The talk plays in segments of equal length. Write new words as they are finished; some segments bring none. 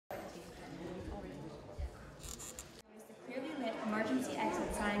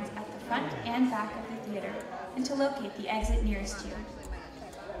and back of the theater and to locate the exit nearest you.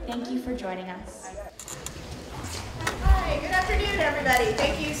 Thank you for joining us. Hi, good afternoon, everybody.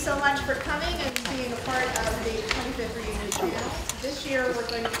 Thank you so much for coming and being a part of the 25th Reunion Channel. This year we're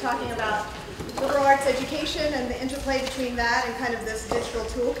going to be talking about liberal arts education and the interplay between that and kind of this digital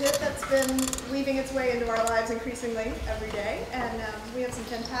toolkit that's been weaving its way into our lives increasingly every day. And we have some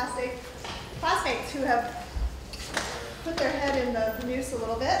fantastic classmates who have put their head in the noose a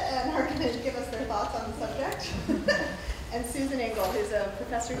little bit and are going to give us their thoughts on the subject. And Susan Engel, who's a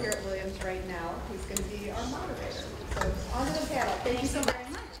professor here at Williams right now, who's going to be our moderator. So on to the panel. Thank you so very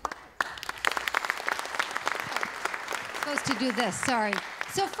much. Supposed to do this, sorry.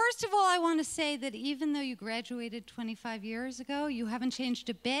 So first of all, I want to say that even though you graduated 25 years ago, you haven't changed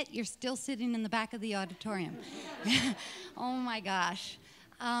a bit. You're still sitting in the back of the auditorium. Oh my gosh.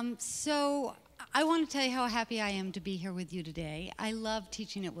 So I want to tell you how happy I am to be here with you today. I love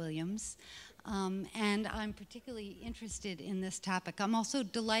teaching at Williams. And I'm particularly interested in this topic. I'm also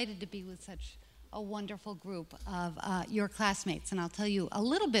delighted to be with such a wonderful group of your classmates, and I'll tell you a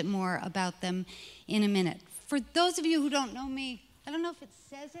little bit more about them in a minute. For those of you who don't know me, I don't know if it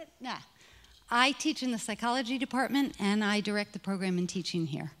says it. Nah. I teach in the psychology department, and I direct the program in teaching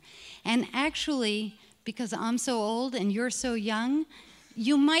here. And actually, because I'm so old and you're so young,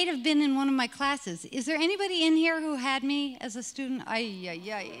 you might have been in one of my classes. Is there anybody in here who had me as a student?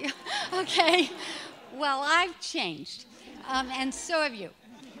 Okay. Well, I've changed, and so have you.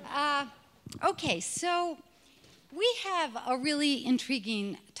 Okay, so we have a really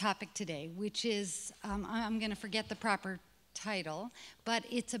intriguing topic today, which is, I'm going to forget the proper title, but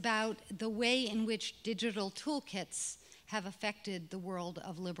it's about the way in which digital toolkits have affected the world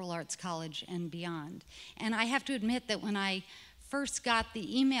of liberal arts college and beyond. And I have to admit that when I first got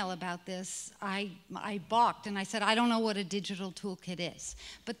the email about this, I balked and I said, I don't know what a digital toolkit is.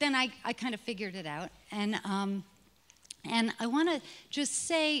 But then I kind of figured it out. And I want to just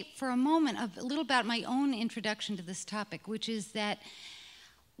say for a moment a little about my own introduction to this topic, which is that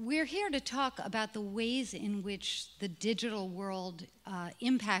we're here to talk about the ways in which the digital world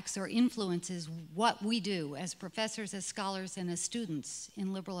impacts or influences what we do as professors, as scholars, and as students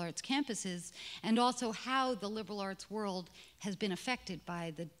in liberal arts campuses, and also how the liberal arts world has been affected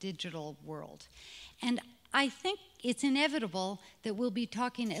by the digital world. And I think it's inevitable that we'll be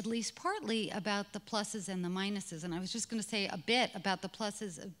talking at least partly about the pluses and the minuses. And I was just going to say a bit about the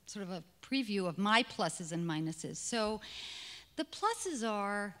pluses, sort of a preview of my pluses and minuses. So the pluses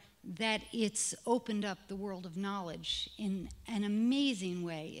are that it's opened up the world of knowledge in an amazing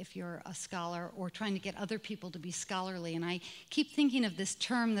way if you're a scholar or trying to get other people to be scholarly. And I keep thinking of this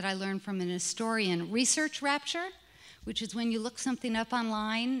term that I learned from an historian, research rapture, which is when you look something up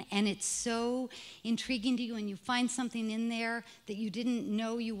online and it's so intriguing to you and you find something in there that you didn't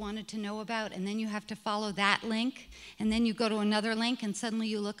know you wanted to know about, and then you have to follow that link, and then you go to another link and suddenly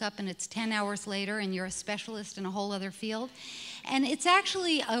you look up and it's 10 hours later and you're a specialist in a whole other field. And it's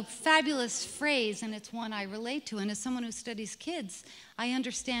actually a fabulous phrase, and it's one I relate to. And as someone who studies kids, I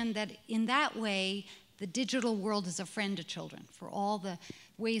understand that in that way, the digital world is a friend to children. For all the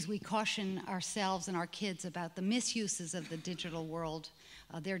ways we caution ourselves and our kids about the misuses of the digital world,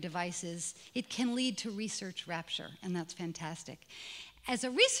 their devices, it can lead to research rapture, and that's fantastic. As a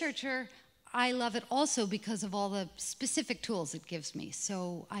researcher, I love it also because of all the specific tools it gives me.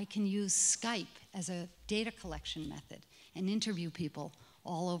 So I can use Skype as a data collection method and interview people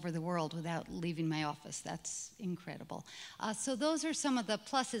all over the world without leaving my office. That's incredible. So those are some of the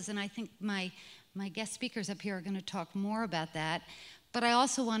pluses, and I think my guest speakers up here are going to talk more about that. But I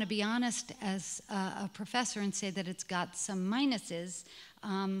also want to be honest as a professor and say that it's got some minuses,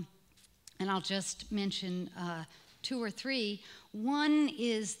 and I'll just mention 2 or 3. One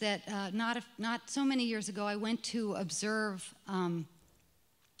is that not so many years ago, I went to observe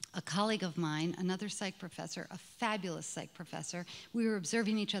a colleague of mine, another psych professor, a fabulous psych professor. We were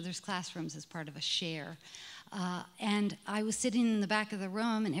observing each other's classrooms as part of a share. And I was sitting in the back of the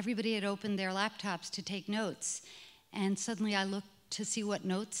room, and everybody had opened their laptops to take notes. And suddenly I looked to see what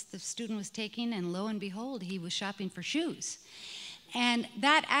notes the student was taking, and lo and behold, he was shopping for shoes. And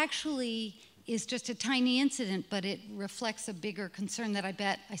that actually is just a tiny incident, but it reflects a bigger concern that I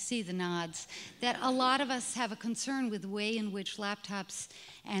bet, I see the nods, that a lot of us have a concern with the way in which laptops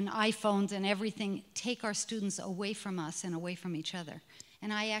and iPhones and everything take our students away from us and away from each other.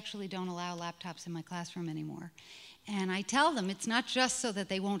 And I actually don't allow laptops in my classroom anymore. And I tell them it's not just so that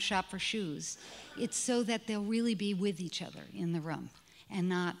they won't shop for shoes, it's so that they'll really be with each other in the room and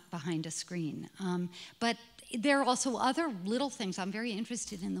not behind a screen. But there are also other little things. I'm very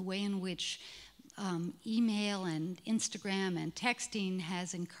interested in the way in which email and Instagram and texting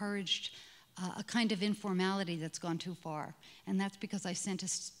has encouraged a kind of informality that's gone too far. And that's because I sent an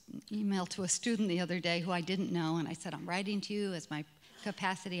email to a student the other day who I didn't know, and I said, I'm writing to you as my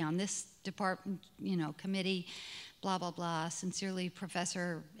capacity on this department, committee, blah, blah, blah. Sincerely,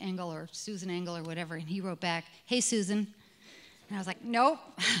 Professor Engel or Susan Engel or whatever. And he wrote back, hey, Susan. And I was like, nope,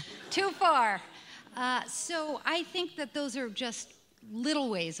 too far. So I think that those are just little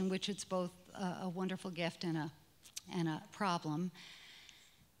ways in which it's both a wonderful gift and a problem.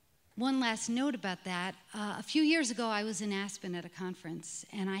 One last note about that. A few years ago, I was in Aspen at a conference,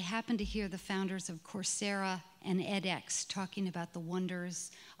 and I happened to hear the founders of Coursera and edX talking about the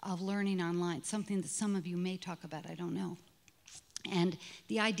wonders of learning online, something that some of you may talk about, I don't know. And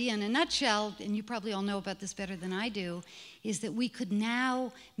the idea in a nutshell, and you probably all know about this better than I do, is that we could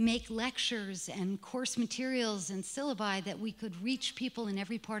now make lectures and course materials and syllabi that we could reach people in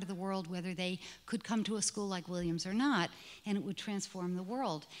every part of the world, whether they could come to a school like Williams or not, and it would transform the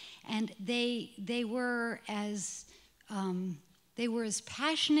world. And they were as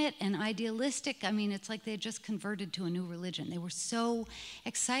passionate and idealistic. I mean, it's like they had just converted to a new religion. They were so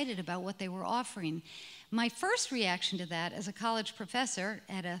excited about what they were offering. My first reaction to that as a college professor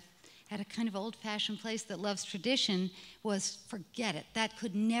at a kind of old-fashioned place that loves tradition was, forget it. That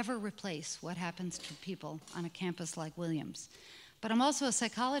could never replace what happens to people on a campus like Williams. But I'm also a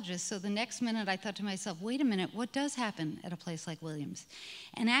psychologist, so the next minute I thought to myself, wait a minute, what does happen at a place like Williams?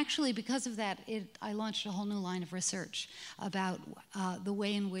 And actually, because of that, I launched a whole new line of research about the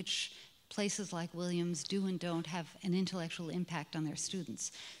way in which places like Williams do and don't have an intellectual impact on their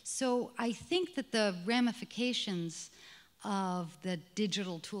students. So I think that the ramifications of the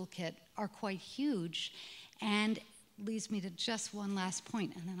digital toolkit are quite huge, and leads me to just one last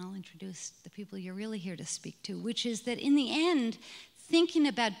point, and then I'll introduce the people you're really here to speak to, which is that in the end, thinking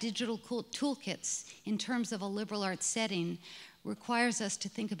about digital toolkits in terms of a liberal arts setting requires us to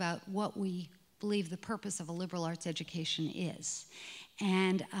think about what we believe the purpose of a liberal arts education is.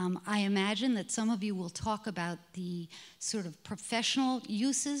 And I imagine that some of you will talk about the sort of professional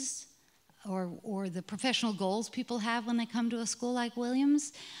uses or the professional goals people have when they come to a school like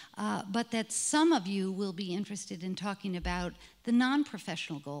Williams, but that some of you will be interested in talking about the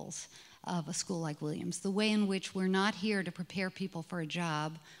non-professional goals of a school like Williams, the way in which we're not here to prepare people for a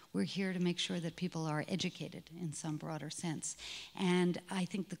job, we're here to make sure that people are educated in some broader sense. And I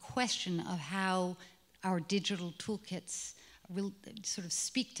think the question of how our digital toolkits sort of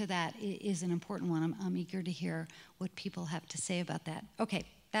speak to that is an important one. I'm eager to hear what people have to say about that. Okay,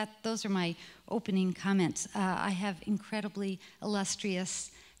 those are my opening comments. I have incredibly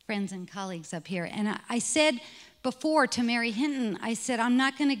illustrious friends and colleagues up here. And I said before to Mary Hinton, I said, I'm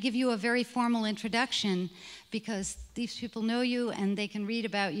not going to give you a very formal introduction because these people know you and they can read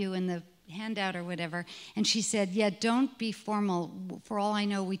about you in the handout or whatever. And she said, yeah, don't be formal. For all I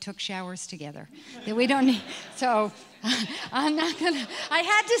know, we took showers together. That we don't need, so I'm not going to, I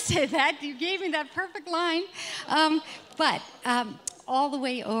had to say that. You gave me that perfect line. But all the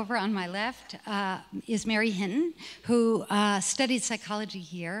way over on my left is Mary Hinton, who studied psychology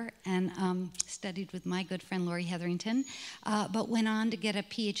here and studied with my good friend Laurie Hetherington, but went on to get a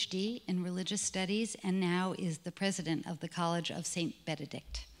PhD in religious studies and now is the president of the College of St.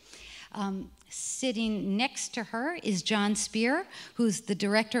 Benedict. Sitting next to her is John Spear, who's the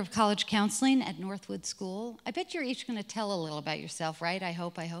director of college counseling at Northwood School. I bet you're each going to tell a little about yourself, right? I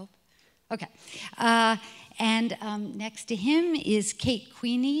hope. Okay. And next to him is Kate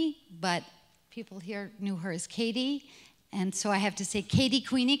Queeney, but people here knew her as Katie. And so I have to say Katie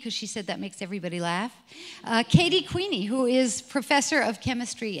Queeney because she said that makes everybody laugh. Katie Queeney, who is professor of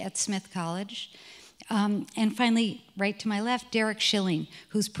chemistry at Smith College. And finally, right to my left, Derek Schilling,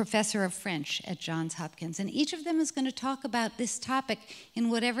 who's professor of French at Johns Hopkins. And each of them is going to talk about this topic in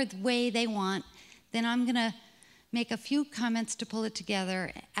whatever way they want. Then I'm going to make a few comments to pull it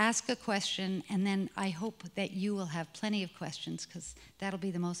together, ask a question, and then I hope that you will have plenty of questions because that'll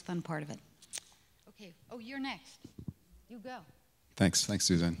be the most fun part of it. Okay. Oh, you're next. You go. Thanks,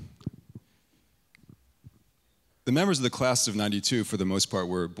 Susan. The members of the class of '92, for the most part,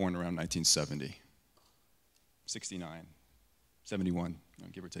 were born around 1970. 69, 71,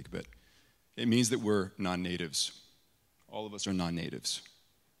 give or take a bit. It means that we're non-natives. All of us are non-natives.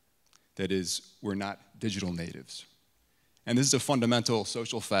 That is, we're not digital natives. And this is a fundamental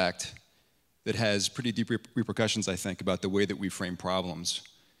social fact that has pretty deep repercussions, I think, about the way that we frame problems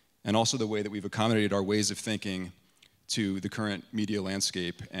and also the way that we've accommodated our ways of thinking to the current media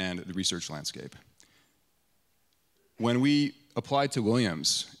landscape and the research landscape. When we applied to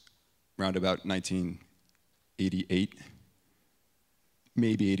Williams around about 1988,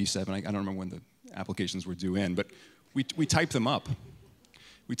 maybe 87, I don't remember when the applications were due in, but we typed them up.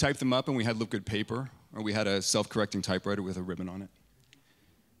 We typed them up and we had liquid paper, or we had a self-correcting typewriter with a ribbon on it.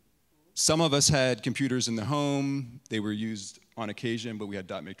 Some of us had computers in the home. They were used on occasion, but we had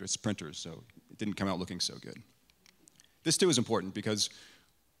dot matrix printers, so it didn't come out looking so good. This too is important because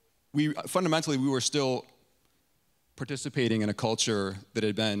fundamentally we were still participating in a culture that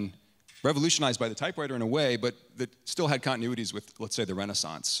had been revolutionized by the typewriter in a way, but that still had continuities with, let's say, the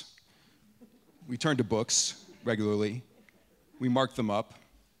Renaissance. We turned to books regularly. We marked them up.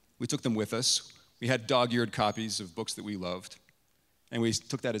 We took them with us. We had dog-eared copies of books that we loved, and we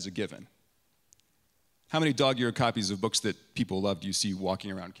took that as a given. How many dog-eared copies of books that people loved do you see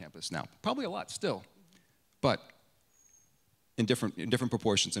walking around campus now? Probably a lot still, but in different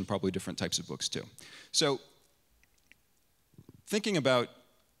proportions and probably different types of books too. So thinking about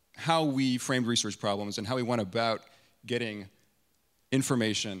how we framed research problems and how we went about getting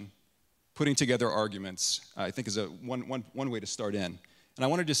information, putting together arguments, I think is one way to start in. And I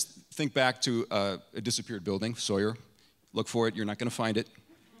want to just think back to a disappeared building, Sawyer. Look for it, you're not going to find it.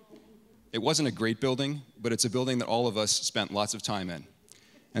 It wasn't a great building, but it's a building that all of us spent lots of time in.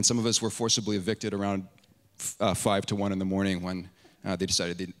 And some of us were forcibly evicted around 5 to 1 in the morning when they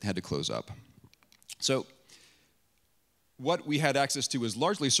decided they had to close up. So what we had access to was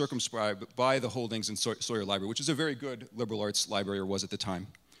largely circumscribed by the holdings in Sawyer Library, which is a very good liberal arts library, or was at the time.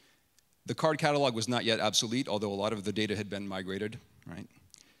 The card catalog was not yet obsolete, although a lot of the data had been migrated, right?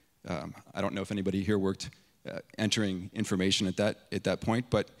 I don't know if anybody here worked entering information at that point,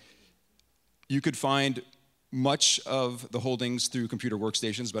 but you could find much of the holdings through computer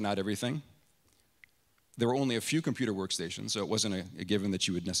workstations, but not everything. There were only a few computer workstations, so it wasn't a given that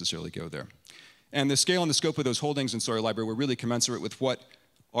you would necessarily go there. And the scale and the scope of those holdings in Sawyer Library were really commensurate with what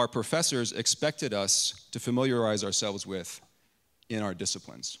our professors expected us to familiarize ourselves with in our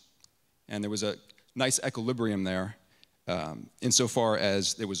disciplines. And there was a nice equilibrium there insofar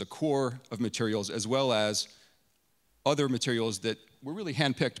as there was a core of materials as well as other materials that were really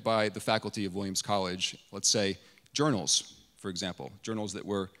handpicked by the faculty of Williams College. Let's say journals, for example, journals that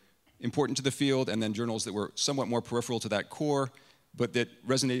were important to the field, and then journals that were somewhat more peripheral to that core, but that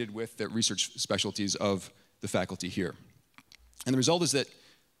resonated with the research specialties of the faculty here. And the result is that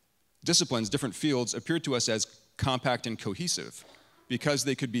disciplines, different fields, appeared to us as compact and cohesive because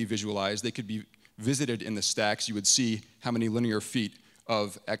they could be visualized, they could be visited in the stacks. You would see how many linear feet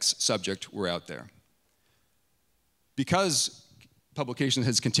of X subject were out there. Because publication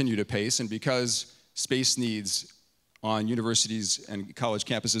has continued apace, and because space needs on universities and college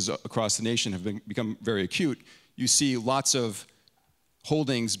campuses across the nation have become very acute, you see lots of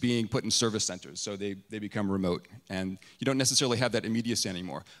holdings being put in service centers, so they become remote, and you don't necessarily have that immediacy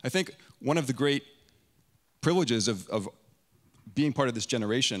anymore. I think one of the great privileges of being part of this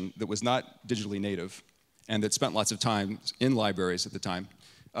generation that was not digitally native and that spent lots of time in libraries at the time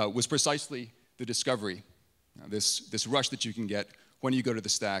was precisely the discovery, this rush that you can get when you go to the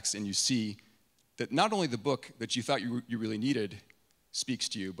stacks and you see that not only the book that you thought you really needed speaks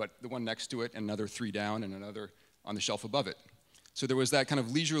to you, but the one next to it and another 3 down and another on the shelf above it. So there was that kind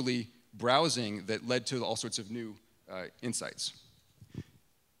of leisurely browsing that led to all sorts of new insights.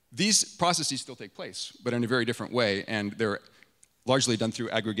 These processes still take place, but in a very different way, and they're largely done through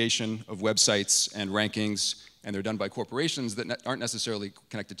aggregation of websites and rankings, and they're done by corporations that aren't necessarily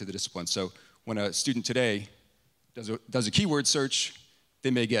connected to the discipline. So when a student today does a keyword search,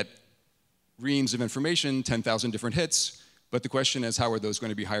 they may get reams of information, 10,000 different hits, but the question is, how are those going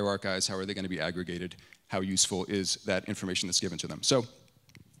to be hierarchized? How are they going to be aggregated? How useful is that information that's given to them? So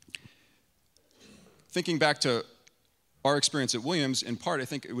thinking back to our experience at Williams, in part, I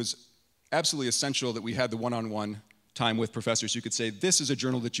think it was absolutely essential that we had the one-on-one time with professors who could say, this is a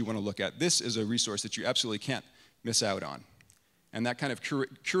journal that you want to look at. This is a resource that you absolutely can't miss out on. And that kind of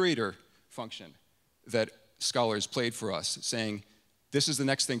curator function that scholars played for us, saying, this is the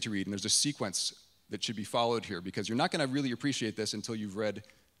next thing to read, and there's a sequence that should be followed here, because you're not going to really appreciate this until you've read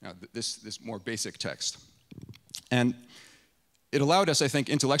this more basic text. And it allowed us, I think,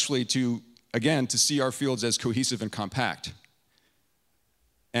 intellectually to, again, to see our fields as cohesive and compact.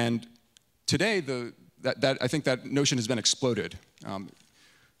 And today, I think that notion has been exploded.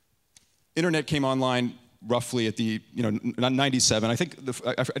 Internet came online roughly at the, 97. I think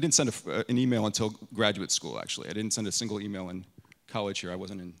I didn't send an email until graduate school, actually. I didn't send a single email in college here. I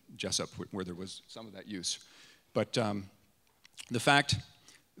wasn't in Jessup where there was some of that use. But the fact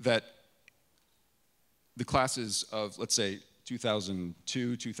that the classes of, let's say,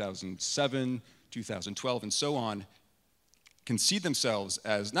 2002, 2007, 2012, and so on, can see themselves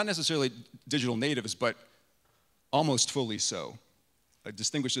as not necessarily digital natives, but almost fully so. It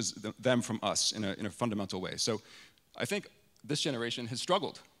distinguishes them from us in a fundamental way. So I think this generation has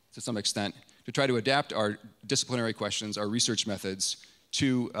struggled to some extent to try to adapt our disciplinary questions, our research methods,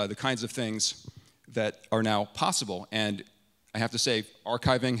 to the kinds of things that are now possible. And I have to say,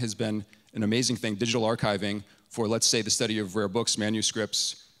 archiving has been an amazing thing, digital archiving for, let's say, the study of rare books,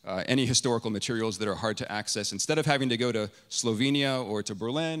 manuscripts, any historical materials that are hard to access. Instead of having to go to Slovenia or to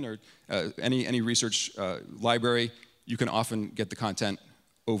Berlin or any research library, you can often get the content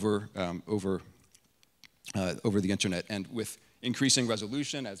over the internet. And with increasing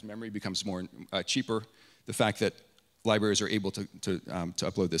resolution, as memory becomes more cheaper, the fact that libraries are able to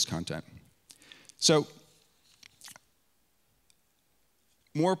upload this content. So,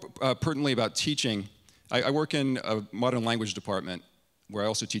 more pertinently about teaching, I work in a modern language department where I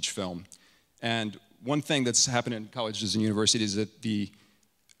also teach film. And one thing that's happened in colleges and universities is that the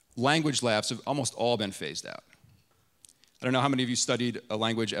language labs have almost all been phased out. I don't know how many of you studied a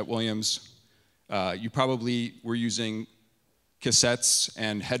language at Williams. You probably were using cassettes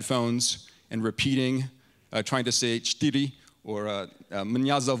and headphones and repeating, trying to say "cztery" or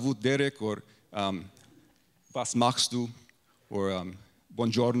 "Mnie zawód Derek" or "Was machst du?" or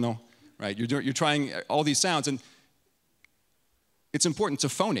 "Buongiorno," right? You're trying all these sounds, and it's important to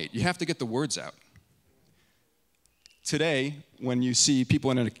phonate. You have to get the words out. Today, when you see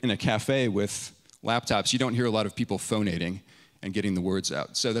people in a cafe with laptops, you don't hear a lot of people phonating and getting the words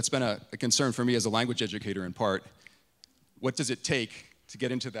out. So that's been a concern for me as a language educator in part. What does it take to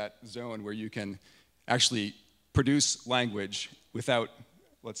get into that zone where you can actually produce language without,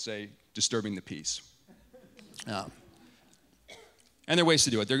 let's say, disturbing the peace? And there are ways to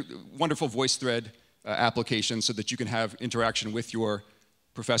do it. There are wonderful voice thread applications so that you can have interaction with your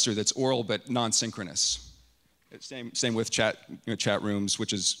professor that's oral but non-synchronous. Same with chat rooms,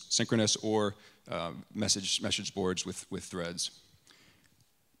 which is synchronous, or message boards with threads.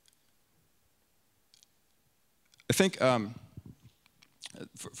 I think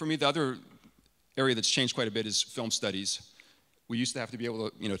for me, the other area that's changed quite a bit is film studies. We used to have to be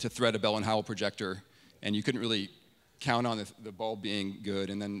able to, to thread a Bell and Howell projector, and you couldn't really count on the bulb being good,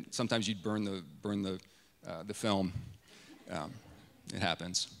 and then sometimes you'd burn the film. It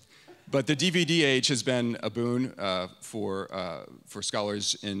happens. But the DVD age has been a boon for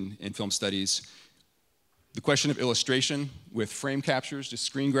scholars in film studies. The question of illustration with frame captures, just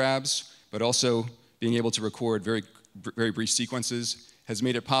screen grabs, but also being able to record very, very brief sequences has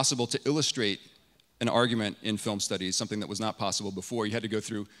made it possible to illustrate an argument in film studies, something that was not possible before. You had to go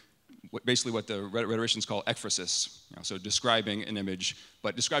through basically what the rhetoricians call ekphrasis, so describing an image,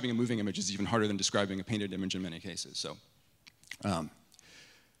 but describing a moving image is even harder than describing a painted image in many cases. So,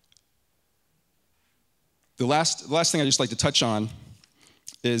 the last thing I'd just like to touch on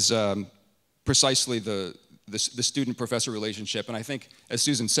is precisely the student-professor relationship, and I think, as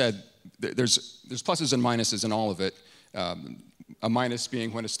Susan said, there's pluses and minuses in all of it. A minus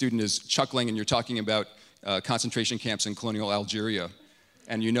being when a student is chuckling and you're talking about concentration camps in colonial Algeria,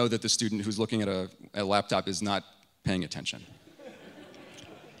 and you know that the student who's looking at a laptop is not paying attention.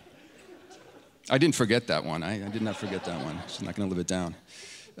 I didn't forget that one. I did not forget that one. I'm not going to live it down.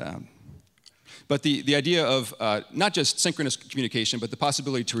 But the idea of not just synchronous communication, but the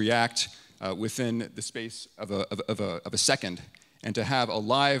possibility to react within the space of a second, and to have a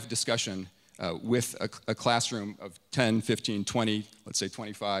live discussion with a classroom of 10, 15, 20, let's say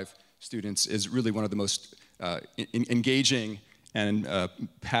 25 students is really one of the most engaging and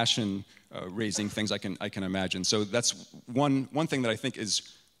passion-raising things I can imagine. So that's one thing that I think is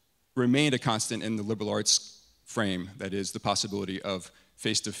remained a constant in the liberal arts frame, that is the possibility of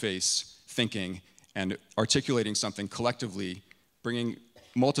face-to-face thinking and articulating something collectively, bringing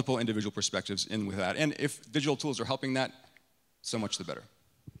multiple individual perspectives in with that. And if digital tools are helping that, so much the better.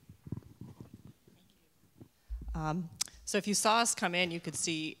 So if you saw us come in, you could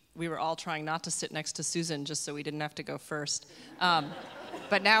see we were all trying not to sit next to Susan just so we didn't have to go first.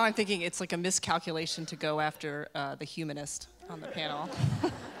 But now I'm thinking it's like a miscalculation to go after the humanist on the panel.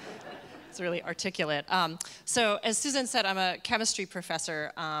 It's really articulate. So as Susan said, I'm a chemistry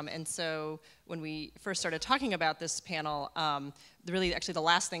professor, and so when we first started talking about this panel, actually the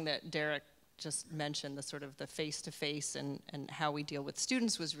last thing that Derek just mentioned, the sort of the face-to-face and how we deal with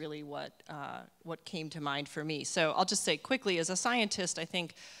students, was really what came to mind for me. So I'll just say quickly, as a scientist, I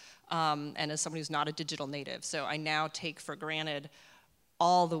think, and as someone who's not a digital native, so I now take for granted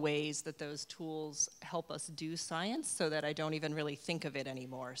all the ways that those tools help us do science, so that I don't even really think of it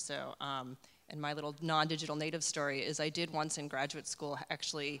anymore. So, and my little non-digital native story is I did once in graduate school,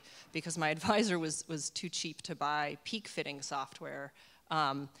 actually, because my advisor was too cheap to buy peak fitting software,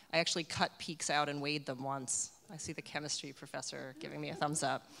 I actually cut peaks out and weighed them once. I see the chemistry professor giving me a thumbs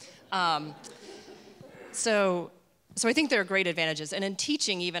up. So So I think there are great advantages. And in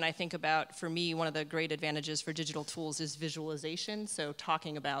teaching even, I think about, for me, one of the great advantages for digital tools is visualization. So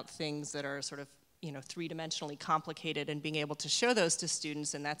talking about things that are sort of, you know, three-dimensionally complicated and being able to show those to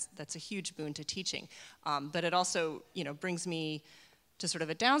students, and that's a huge boon to teaching. But it also, you know, brings me to sort of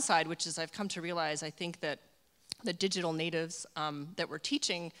a downside, which is I've come to realize I think that the digital natives that we're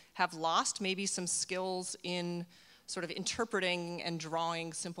teaching have lost maybe some skills in sort of interpreting and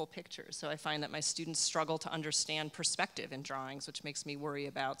drawing simple pictures. So I find that my students struggle to understand perspective in drawings, which makes me worry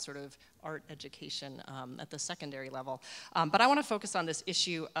about sort of art education at the secondary level. But I want to focus on this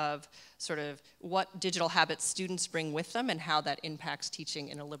issue of sort of what digital habits students bring with them and how that impacts teaching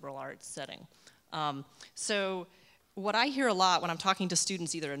in a liberal arts setting. So what I hear a lot when I'm talking to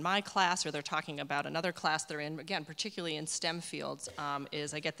students either in my class or they're talking about another class they're in, again, particularly in STEM fields,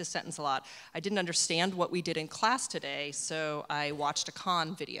 is I get this sentence a lot: I didn't understand what we did in class today, so I watched a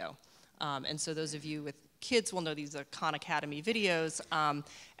Khan video. And so those of you with kids will know these are Khan Academy videos,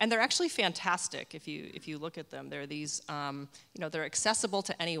 and they're actually fantastic if you look at them. They're these, you know, they're accessible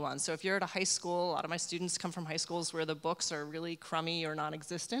to anyone. So if you're at a high school, a lot of my students come from high schools where the books are really crummy or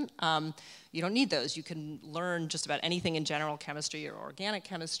non-existent. You don't need those. You can learn just about anything in general chemistry or organic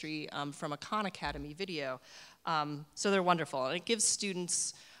chemistry from a Khan Academy video. So they're wonderful, and it gives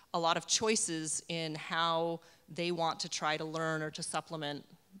students a lot of choices in how they want to try to learn or to supplement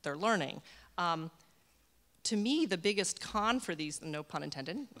their learning. To me, the biggest con for these, no pun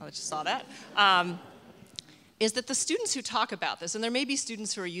intended, I just saw that, is that the students who talk about this, and there may be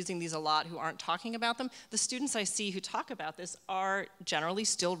students who are using these a lot who aren't talking about them, the students I see who talk about this are generally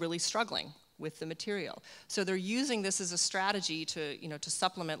still really struggling with the material. So they're using this as a strategy to, you know, to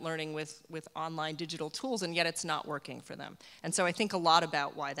supplement learning with online digital tools, and yet it's not working for them. And so I think a lot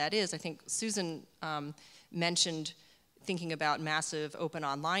about why that is. I think Susan mentioned thinking about massive open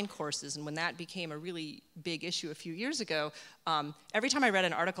online courses, and when that became a really big issue a few years ago, every time I read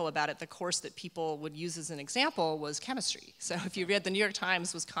an article about it, the course that people would use as an example was chemistry. So if you read, the New York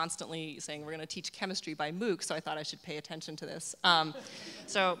Times was constantly saying, we're going to teach chemistry by MOOC, so I thought I should pay attention to this.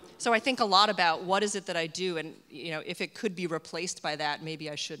 So I think a lot about what is it that I do, and you know, if it could be replaced by that, maybe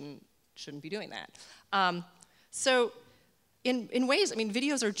I shouldn't be doing that. So in ways, I mean,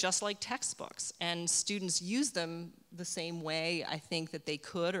 videos are just like textbooks, and students use them the same way I think that they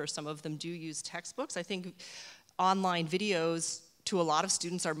could, or some of them do use textbooks. I think online videos to a lot of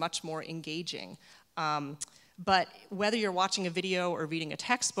students are much more engaging. But whether you're watching a video or reading a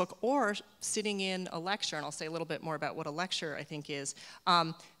textbook or sitting in a lecture, and I'll say a little bit more about what a lecture I think is,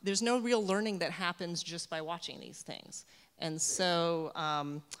 there's no real learning that happens just by watching these things. And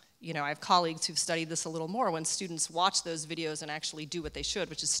so, you know, I have colleagues who've studied this a little more. When students watch those videos and actually do what they should,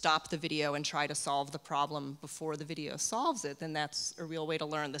 which is stop the video and try to solve the problem before the video solves it, then that's a real way to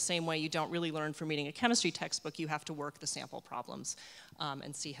learn. The same way you don't really learn from reading a chemistry textbook, you have to work the sample problems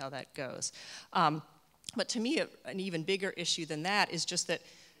and see how that goes. But to me, an even bigger issue than that is just that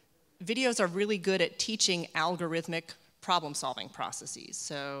videos are really good at teaching algorithmic problem-solving processes.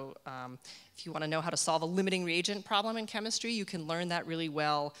 So if you want to know how to solve a limiting reagent problem in chemistry, you can learn that really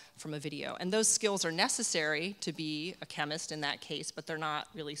well from a video. And those skills are necessary to be a chemist in that case, but they're not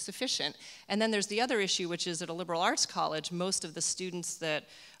really sufficient. And then there's the other issue, which is at a liberal arts college, most of the students that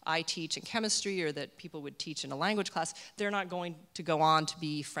I teach in chemistry or that people would teach in a language class, they're not going to go on to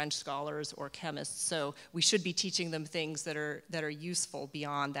be French scholars or chemists. So we should be teaching them things that are useful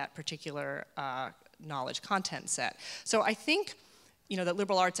beyond that particular knowledge content set. So I think, you know, that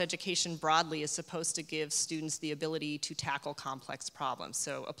liberal arts education broadly is supposed to give students the ability to tackle complex problems.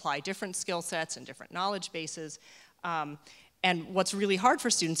 So apply different skill sets and different knowledge bases. And what's really hard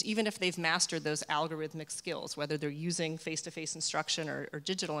for students, even if they've mastered those algorithmic skills, whether they're using face-to-face instruction or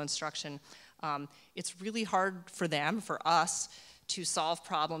digital instruction, it's really hard for them, for us, to solve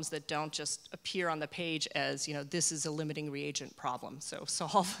problems that don't just appear on the page as, you know, this is a limiting reagent problem. So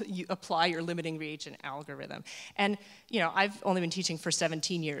you apply your limiting reagent algorithm. And, you know, I've only been teaching for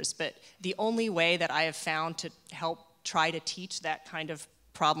 17 years, but the only way that I have found to help try to teach that kind of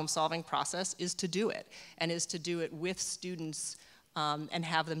problem-solving process is to do it, and is to do it with students and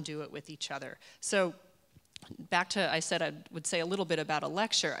have them do it with each other. So back to, I said I would say a little bit about a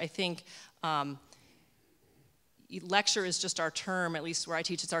lecture. I think lecture is just our term, at least where I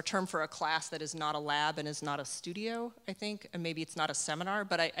teach, it's our term for a class that is not a lab and is not a studio, I think, and maybe it's not a seminar,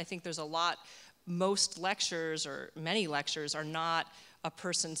 but I think there's a lot, most lectures or many lectures are not a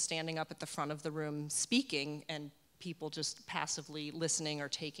person standing up at the front of the room speaking and people just passively listening or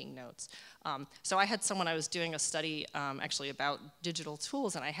taking notes. So I had someone, I was doing a study actually about digital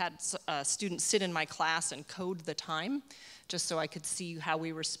tools, and I had a student sit in my class and code the time just so I could see how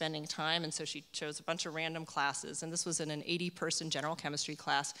we were spending time. And so she chose a bunch of random classes. And this was in an 80-person general chemistry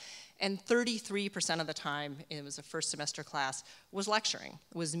class. And 33% of the time, it was a first semester class, was lecturing.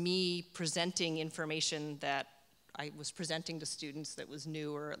 It was me presenting information that I was presenting to students that was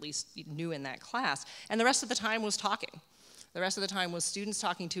new, or at least new in that class. And the rest of the time was talking. The rest of the time was students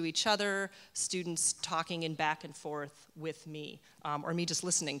talking to each other, students talking in back and forth with me, or me just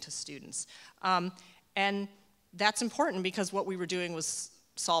listening to students. And that's important because what we were doing was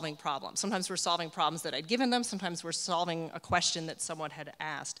solving problems. Sometimes we're solving problems that I'd given them, sometimes we're solving a question that someone had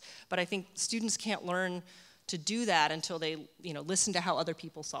asked. But I think students can't learn to do that until they listen to how other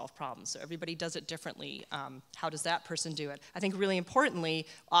people solve problems. So everybody does it differently. How does that person do it? I think really importantly,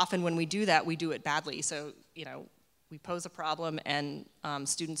 often when we do that, we do it badly. So we pose a problem and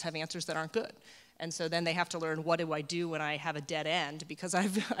students have answers that aren't good. And so then they have to learn, what do I do when I have a dead end, because I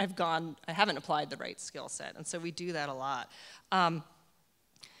haven't applied the right skill set. And so we do that a lot. And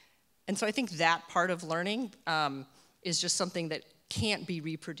so I think that part of learning is just something that can't be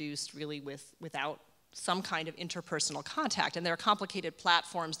reproduced really without some kind of interpersonal contact. And there are complicated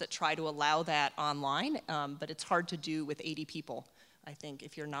platforms that try to allow that online, but it's hard to do with 80 people. I think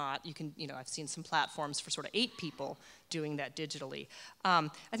if you're not, you can, I've seen some platforms for sort of 8 people doing that digitally. I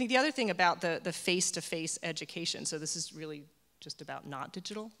think the other thing about the face-to-face education, so this is really just about not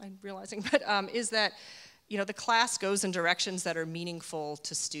digital, I'm realizing, but is that, the class goes in directions that are meaningful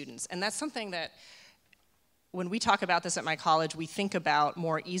to students. And that's something that, when we talk about this at my college, we think about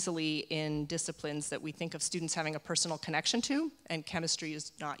more easily in disciplines that we think of students having a personal connection to, and chemistry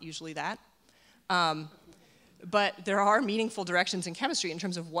is not usually that. But there are meaningful directions in chemistry in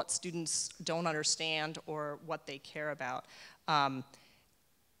terms of what students don't understand or what they care about.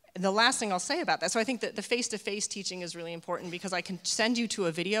 The last thing I'll say about that, so I think that the face-to-face teaching is really important because I can send you to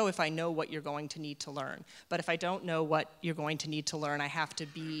a video if I know what you're going to need to learn. But if I don't know what you're going to need to learn, I have to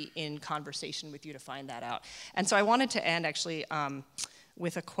be in conversation with you to find that out. And so I wanted to end actually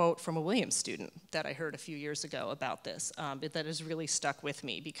with a quote from a Williams student that I heard a few years ago about this, that has really stuck with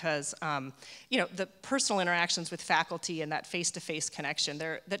me because, the personal interactions with faculty and that face-to-face connection,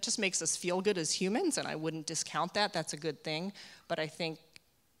 that just makes us feel good as humans, and I wouldn't discount that. That's a good thing. But I think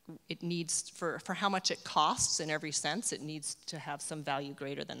it needs, for how much it costs in every sense, it needs to have some value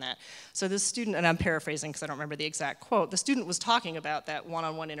greater than that. So this student, and I'm paraphrasing because I don't remember the exact quote, the student was talking about that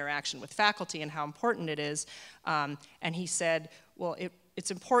one-on-one interaction with faculty and how important it is, and he said, well, it's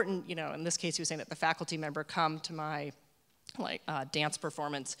important, in this case he was saying that the faculty member come to my dance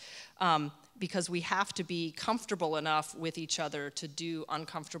performance because we have to be comfortable enough with each other to do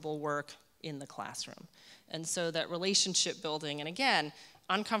uncomfortable work in the classroom. And so that relationship building, and again,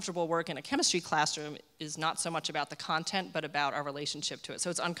 uncomfortable work in a chemistry classroom is not so much about the content, but about our relationship to it. So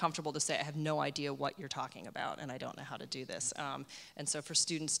it's uncomfortable to say, I have no idea what you're talking about, and I don't know how to do this. And so for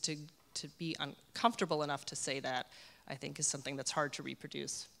students to be uncomfortable enough to say that, I think is something that's hard to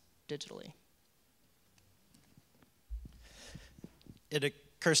reproduce digitally. It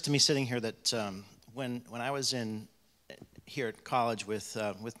occurs to me sitting here that when I was here at college with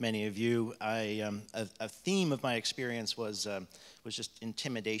many of you, a theme of my experience was just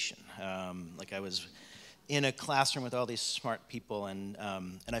intimidation. Like I was in a classroom with all these smart people, and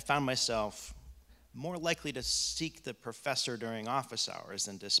I found myself more likely to seek the professor during office hours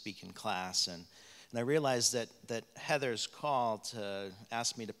than to speak in class. And I realized that Heather's call to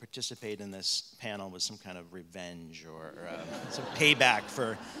ask me to participate in this panel was some kind of revenge or some payback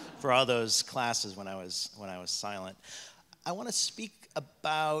for all those classes when I was silent. I want to speak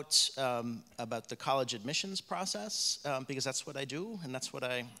about the college admissions process because that's what I do and that's what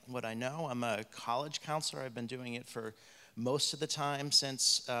I know. I'm a college counselor. I've been doing it for most of the time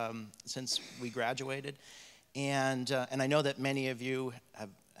since we graduated, and I know that many of you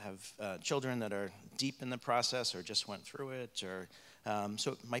have children that are deep in the process or just went through it, or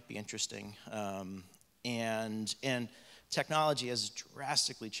so it might be interesting. And technology has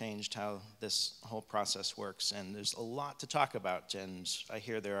drastically changed how this whole process works, and there's a lot to talk about. And I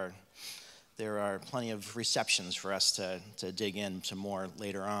hear there are plenty of receptions for us to dig into more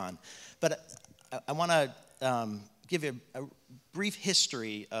later on. But I want to give you a brief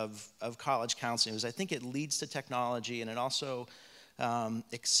history of college counseling, because I think it leads to technology, and it also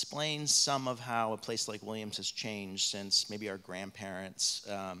explains some of how a place like Williams has changed since maybe our grandparents'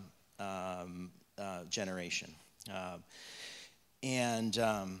 generation.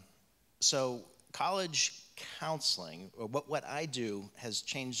 So college counseling, or what I do, has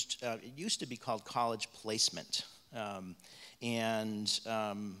changed. It used to be called college placement. And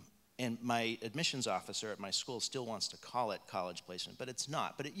my admissions officer at my school still wants to call it college placement, but it's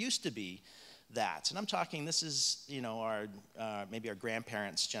not. But it used to be that. And I'm talking, this is, you know, our maybe our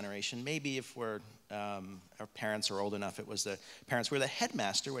grandparents' generation. Maybe if our parents are old enough, it was the parents where the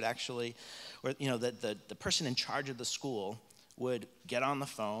headmaster would actually, or you know, the person in charge of the school would get on the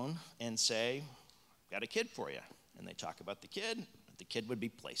phone and say, "Got a kid for you," and they talk about the kid would be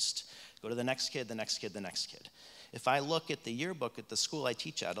placed. Go to the next kid, the next kid, the next kid. If I look at the yearbook at the school I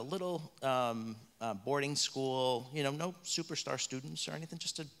teach at, a little boarding school, you know, no superstar students or anything,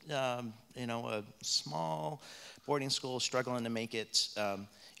 just a, you know, a small boarding school struggling to make it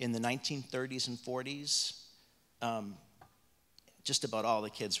in the 1930s and 40s. Just about all the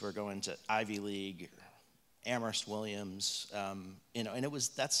kids were going to Ivy League, Amherst Williams, you know, and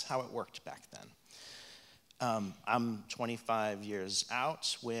that's how it worked back then. I'm 25 years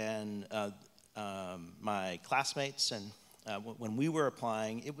out when my classmates and when we were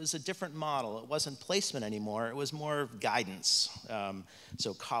applying, it was a different model. It wasn't placement anymore. It was more guidance,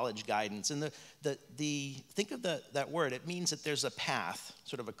 so college guidance. And think of that word. It means that there's a path,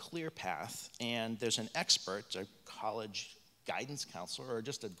 sort of a clear path, and there's an expert, a college guidance counselor, or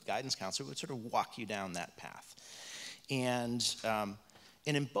just a guidance counselor who would sort of walk you down that path. And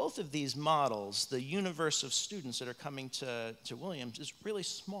in both of these models, the universe of students that are coming to Williams is really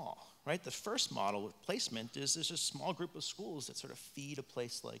small. Right? The first model with placement is there's a small group of schools that sort of feed a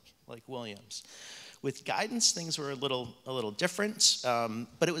place like Williams. With guidance, things were a little different,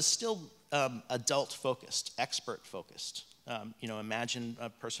 but it was still adult focused, expert focused. You know, imagine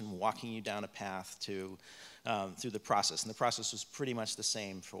a person walking you down a path through the process, and the process was pretty much the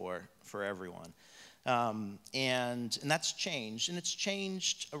same for everyone. And that's changed, and it's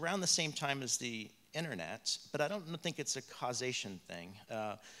changed around the same time as the internet, but I don't think it's a causation thing.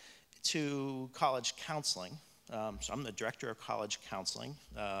 To college counseling. So I'm the director of college counseling,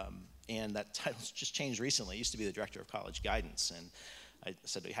 and that title's just changed recently. It used to be the director of college guidance, and I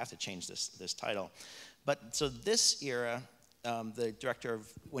said we have to change this title. But so this era, the director of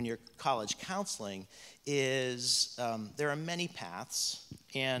when you're college counseling is there are many paths,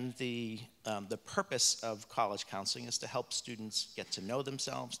 and the purpose of college counseling is to help students get to know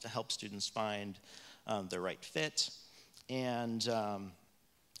themselves, to help students find the right fit,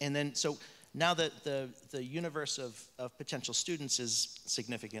 and then, so now that the universe of potential students is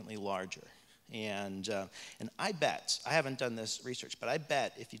significantly larger. And I bet, I haven't done this research, but I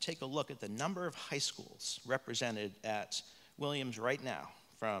bet if you take a look at the number of high schools represented at Williams right now,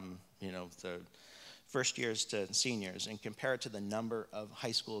 from, you know, the first years to seniors, and compare it to the number of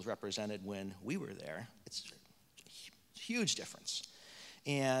high schools represented when we were there, it's a huge difference.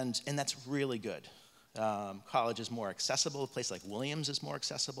 And that's really good. College is more accessible. A place like Williams is more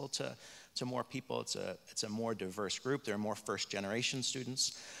accessible to more people. It's a more diverse group. There are more first-generation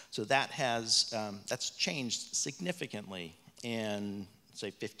students. So that's changed significantly in,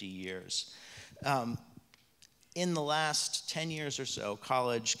 say, 50 years. In the last 10 years or so,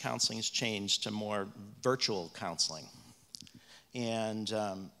 college counseling has changed to more virtual counseling. And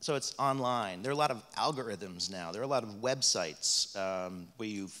so it's online. There are a lot of algorithms now. There are a lot of websites where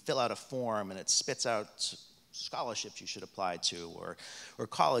you fill out a form and it spits out scholarships you should apply to, or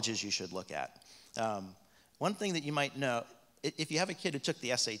colleges you should look at. One thing that you might know, if you have a kid who took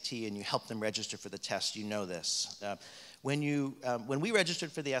the SAT and you help them register for the test, you know this. When we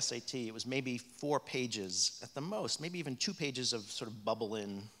registered for the SAT, it was maybe 4 pages at the most, maybe even 2 pages of sort of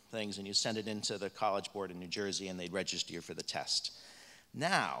bubble-in things, and you send it into the College Board in New Jersey, and they'd register you for the test.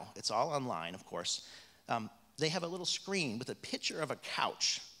 Now, it's all online, of course. They have a little screen with a picture of a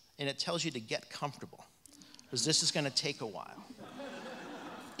couch, and it tells you to get comfortable, because this is going to take a while.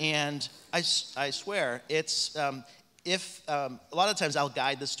 And I swear, it's a lot of times I'll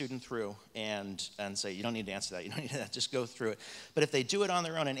guide the student through and say, you don't need to answer that, you don't need to just go through it. But if they do it on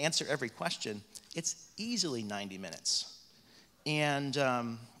their own and answer every question, it's easily 90 minutes. And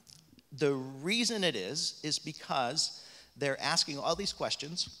the reason it is because they're asking all these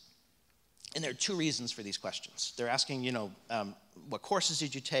questions, and there are 2 reasons for these questions. They're asking, you know, what courses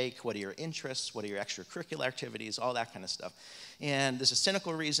did you take? What are your interests? What are your extracurricular activities? All that kind of stuff. And there's a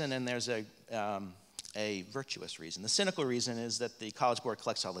cynical reason, and there's a virtuous reason. The cynical reason is that the College Board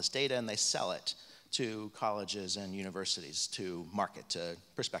collects all this data, and they sell it to colleges and universities to market to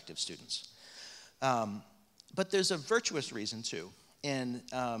prospective students. But there's a virtuous reason, too. And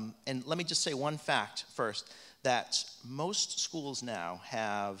let me just say one fact first, that most schools now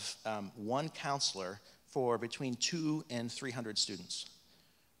have 1 counselor for between 200 and 300 students.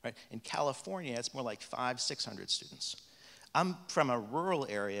 Right? In California, it's more like 500-600 students. I'm from a rural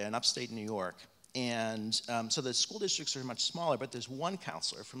area in upstate New York, and so the school districts are much smaller, but there's 1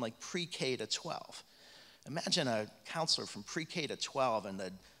 counselor from like pre-K to 12. Imagine a counselor from pre-K to 12 and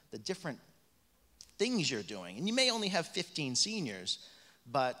the different things you're doing. And you may only have 15 seniors,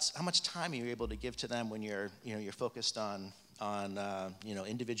 but how much time are you able to give to them when you're focused on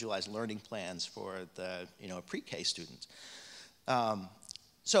individualized learning plans for the pre-K students?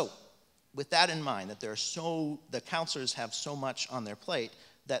 So with that in mind, that the counselors have so much on their plate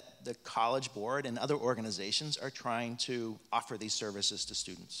that the College Board and other organizations are trying to offer these services to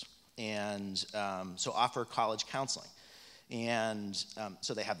students, and so offer college counseling. And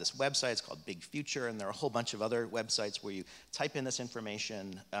so they have this website, it's called Big Future, and there are a whole bunch of other websites where you type in this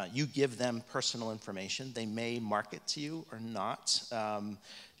information, you give them personal information. They may market to you or not.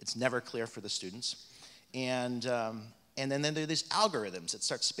 It's never clear for the students. And then there are these algorithms that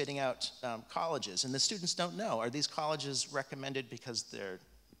start spitting out colleges, and the students don't know. Are these colleges recommended because they're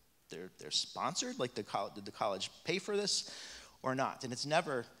sponsored? Like did the college pay for this or not? And it's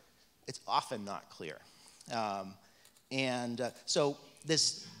often not clear. So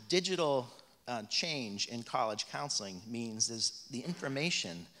this digital change in college counseling means the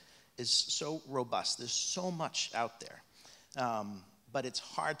information is so robust. There's so much out there. But it's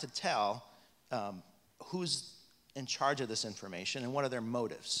hard to tell who's in charge of this information and what are their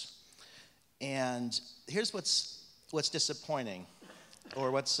motives. And here's what's disappointing,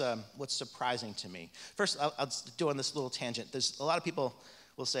 or what's surprising to me. First, I'll do on this little tangent. There's a lot of people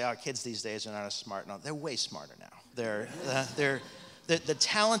will say our kids these days are not as smart. No, they're way smarter now. The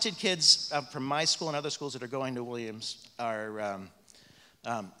talented kids from my school and other schools that are going to Williams are,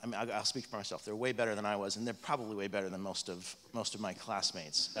 I'll speak for myself. They're way better than I was, and they're probably way better than most of my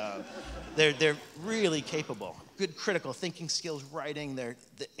classmates. They're really capable. Good critical thinking skills, writing.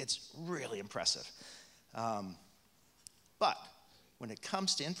 It's really impressive. But when it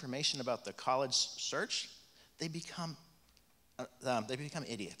comes to information about the college search, they become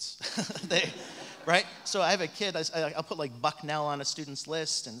idiots, right? So I have a kid, I'll put like Bucknell on a student's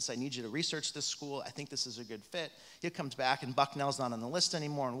list and say, I need you to research this school. I think this is a good fit. He comes back and Bucknell's not on the list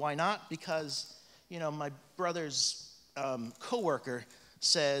anymore. And why not? Because, my brother's coworker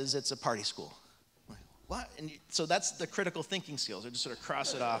says it's a party school. I'm like, what? And so that's the critical thinking skills. I just sort of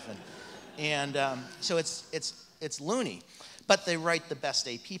cross it off. So it's loony. But they write the best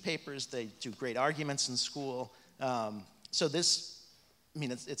AP papers. They do great arguments in school. So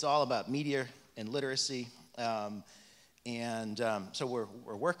it's all about media and literacy, so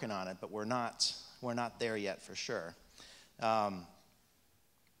we're working on it, but we're not there yet for sure.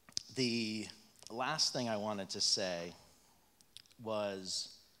 The last thing I wanted to say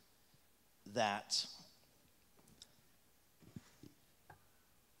was that,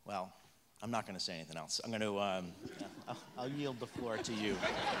 well, I'm not going to say anything else. I'm going to I'll yield the floor to you.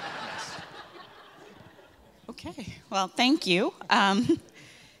 Yes. Okay, well, thank you.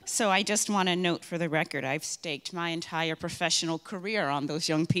 So I just want to note for the record, I've staked my entire professional career on those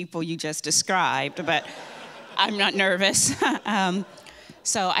young people you just described, but I'm not nervous.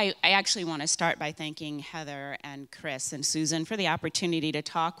 So I actually want to start by thanking Heather and Chris and Susan for the opportunity to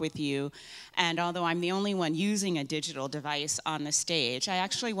talk with you. And although I'm the only one using a digital device on the stage, I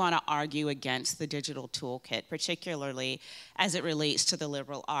actually want to argue against the digital toolkit, particularly as it relates to the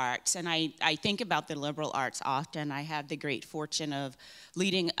liberal arts. And I think about the liberal arts often. I had the great fortune of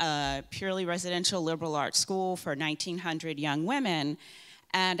leading a purely residential liberal arts school for 1,900 young women.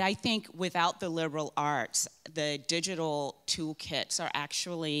 And I think without the liberal arts, the digital toolkits are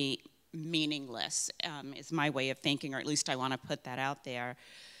actually meaningless, is my way of thinking, or at least I want to put that out there.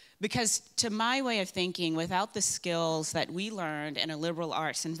 Because to my way of thinking, without the skills that we learned in a liberal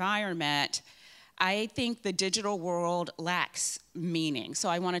arts environment, I think the digital world lacks meaning. So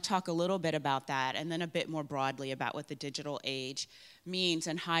I want to talk a little bit about that, and then a bit more broadly about what the digital age means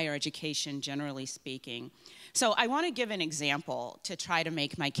in higher education, generally speaking. So I want to give an example to try to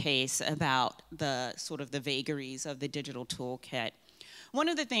make my case about the sort of the vagaries of the digital toolkit. One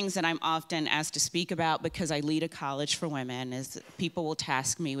of the things that I'm often asked to speak about, because I lead a college for women, is people will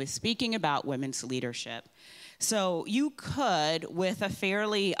task me with speaking about women's leadership. So you could, with a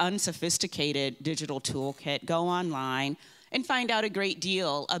fairly unsophisticated digital toolkit, go online and find out a great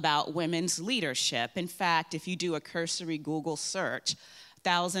deal about women's leadership. In fact, if you do a cursory Google search,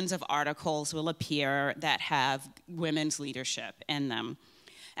 thousands of articles will appear that have women's leadership in them.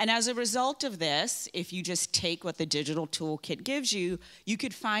 And as a result of this, if you just take what the digital toolkit gives you, you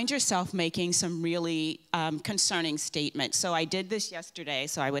could find yourself making some really concerning statements. So I did this yesterday,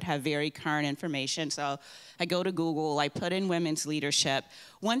 so I would have very current information. So I go to Google, I put in women's leadership.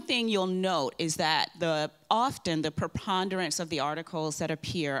 One thing you'll note is that often the preponderance of the articles that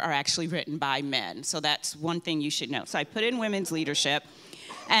appear are actually written by men. So that's one thing you should know. So I put in women's leadership.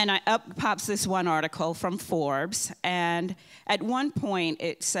 And up pops this one article from Forbes, and at one point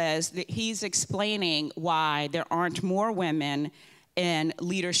it says that he's explaining why there aren't more women in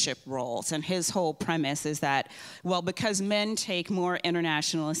leadership roles. And his whole premise is that, well, because men take more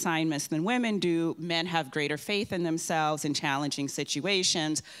international assignments than women do, men have greater faith in themselves in challenging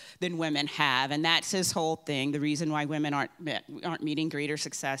situations than women have. And that's his whole thing. The reason why women aren't meeting greater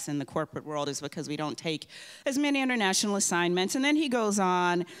success in the corporate world is because we don't take as many international assignments. And then he goes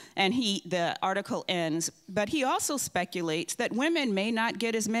on, and the article ends, but he also speculates that women may not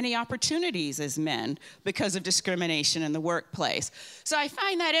get as many opportunities as men because of discrimination in the workplace. So I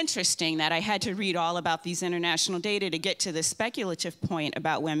find that interesting that I had to read all about these international data to get to the speculative point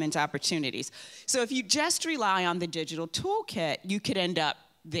about women's opportunities. So if you just rely on the digital toolkit, you could end up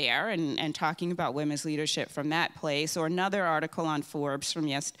there and talking about women's leadership from that place. Or another article on Forbes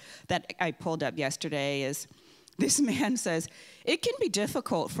that I pulled up yesterday is, this man says, it can be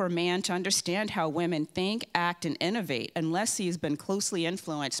difficult for a man to understand how women think, act, and innovate unless he's been closely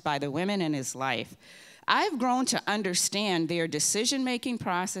influenced by the women in his life. I've grown to understand their decision-making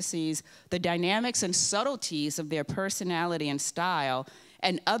processes, the dynamics and subtleties of their personality and style,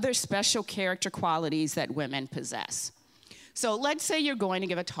 and other special character qualities that women possess. So let's say you're going to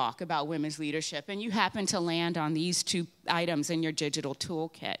give a talk about women's leadership, and you happen to land on these two items in your digital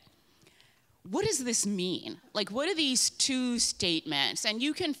toolkit. What does this mean? Like, what are these two statements? And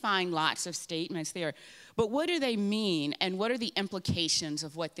you can find lots of statements there. But what do they mean, and what are the implications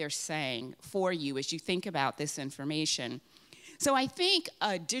of what they're saying for you as you think about this information? So I think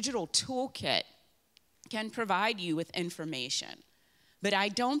a digital toolkit can provide you with information, but I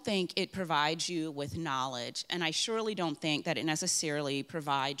don't think it provides you with knowledge, and I surely don't think that it necessarily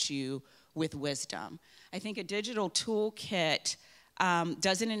provides you with wisdom. I think a digital toolkit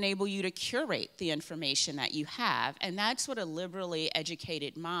doesn't enable you to curate the information that you have, and that's what a liberally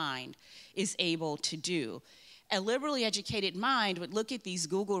educated mind is able to do. A liberally educated mind would look at these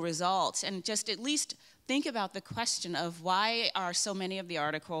Google results and just at least think about the question of why are so many of the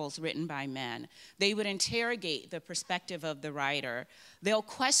articles written by men. They would interrogate the perspective of the writer. They'll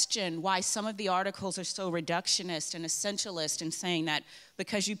question why some of the articles are so reductionist and essentialist in saying that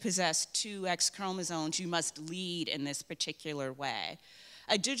because you possess two X chromosomes, you must lead in this particular way.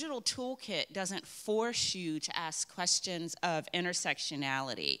 A digital toolkit doesn't force you to ask questions of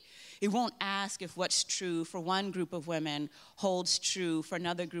intersectionality. It won't ask if what's true for one group of women holds true for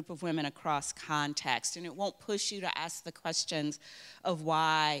another group of women across context, and it won't push you to ask the questions of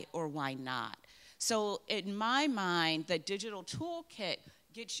why or why not. So in my mind, the digital toolkit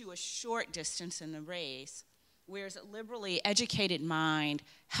gets you a short distance in the race, whereas a liberally educated mind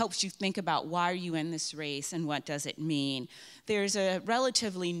helps you think about why are you in this race and what does it mean. There's a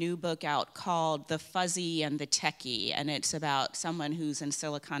relatively new book out called The Fuzzy and the Techie, and it's about someone who's in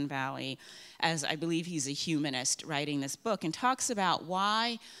Silicon Valley, as I believe he's a humanist, writing this book, and talks about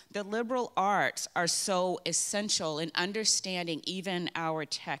why the liberal arts are so essential in understanding even our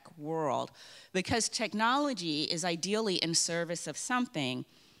tech world. Because technology is ideally in service of something,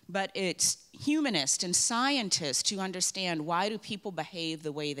 but it's humanists and scientists who understand why do people behave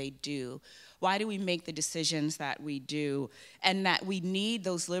the way they do, why do we make the decisions that we do, and that we need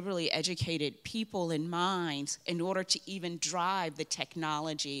those liberally educated people and minds in order to even drive the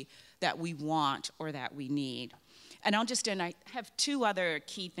technology that we want or that we need. And I have two other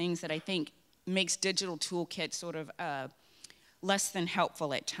key things that I think makes digital toolkits sort of less than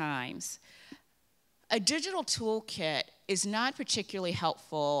helpful at times. A digital toolkit is not particularly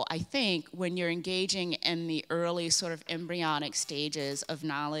helpful, I think, when you're engaging in the early sort of embryonic stages of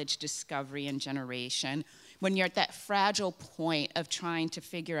knowledge discovery and generation, when you're at that fragile point of trying to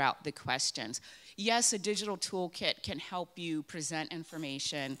figure out the questions. Yes, a digital toolkit can help you present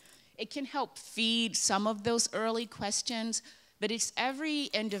information. It can help feed some of those early questions, but it's every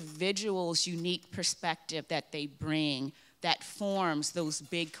individual's unique perspective that they bring that forms those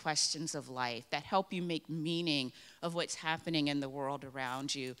big questions of life, that help you make meaning of what's happening in the world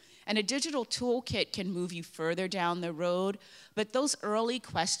around you. And a digital toolkit can move you further down the road, but those early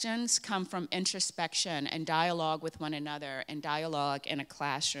questions come from introspection and dialogue with one another and dialogue in a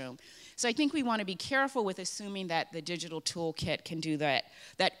classroom. So I think we want to be careful with assuming that the digital toolkit can do that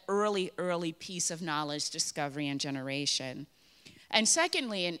early piece of knowledge discovery and generation. And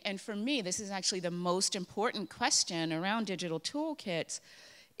secondly, and for me, this is actually the most important question around digital toolkits,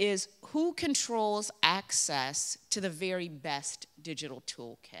 is who controls access to the very best digital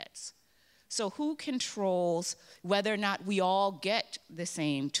toolkits? So who controls whether or not we all get the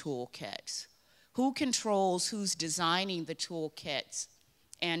same toolkits? Who controls who's designing the toolkits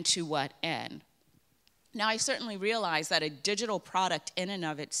and to what end? Now, I certainly realize that a digital product in and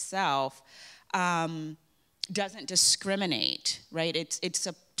of itself doesn't discriminate, right? It's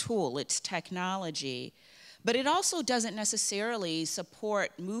a tool, it's technology. But it also doesn't necessarily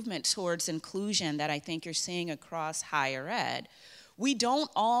support movement towards inclusion that I think you're seeing across higher ed. We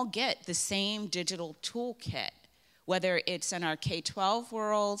don't all get the same digital toolkit, whether it's in our K-12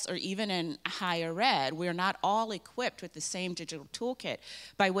 worlds or even in higher ed. We're not all equipped with the same digital toolkit.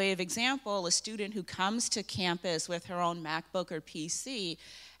 By way of example, a student who comes to campus with her own MacBook or PC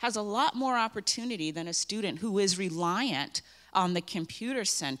has a lot more opportunity than a student who is reliant on the computer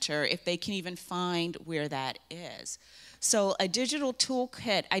center, if they can even find where that is. So a digital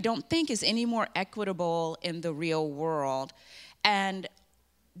toolkit, I don't think, is any more equitable in the real world. And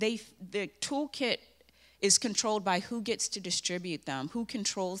the toolkit is controlled by who gets to distribute them, who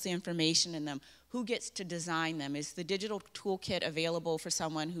controls the information in them, who gets to design them. Is the digital toolkit available for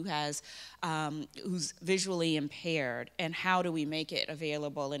someone who has, who's visually impaired? And how do we make it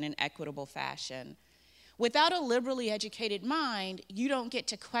available in an equitable fashion? Without a liberally educated mind, you don't get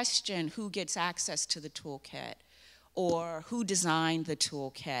to question who gets access to the toolkit or who designed the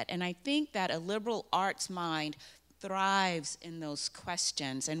toolkit. And I think that a liberal arts mind thrives in those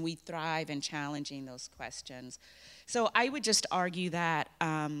questions, and we thrive in challenging those questions. So I would just argue that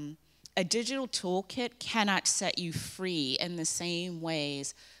a digital toolkit cannot set you free in the same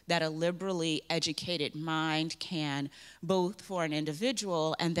ways that a liberally educated mind can, both for an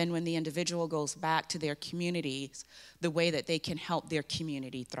individual and then when the individual goes back to their communities, the way that they can help their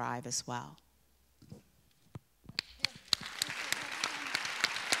community thrive as well.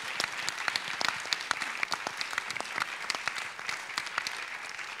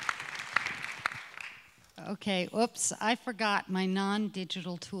 Okay, oops, I forgot my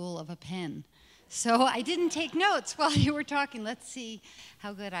non-digital tool of a pen. So I didn't take notes while you were talking. Let's see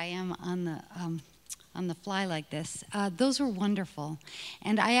how good I am on the fly like this. Those were wonderful.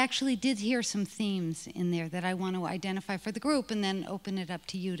 And I actually did hear some themes in there that I want to identify for the group and then open it up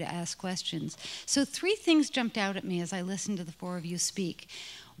to you to ask questions. So 3 things jumped out at me as I listened to the 4 of you speak.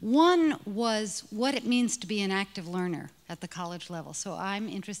 One was what it means to be an active learner at the college level. So I'm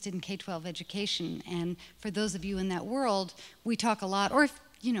interested in K-12 education, and for those of you in that world, we talk a lot, or if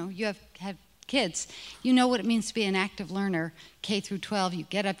you have kids, you know what it means to be an active learner, K through 12. You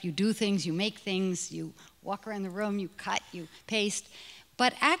get up, you do things, you make things, you walk around the room, you cut, you paste.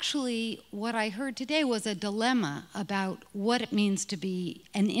 But actually, what I heard today was a dilemma about what it means to be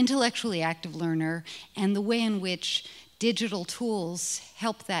an intellectually active learner and the way in which digital tools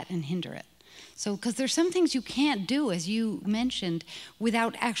help that and hinder it. So, because there's some things you can't do, as you mentioned,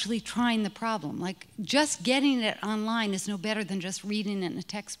 without actually trying the problem. Like, just getting it online is no better than just reading it in a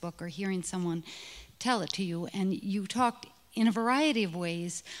textbook or hearing someone tell it to you. And you talked in a variety of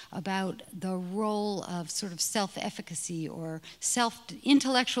ways about the role of sort of self-efficacy or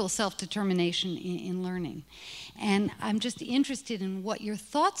intellectual self-determination in learning. And I'm just interested in what your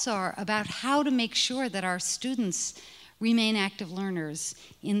thoughts are about how to make sure that our students remain active learners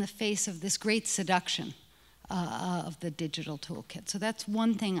in the face of this great seduction of the digital toolkit. So that's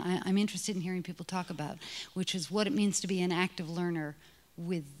one thing I'm interested in hearing people talk about, which is what it means to be an active learner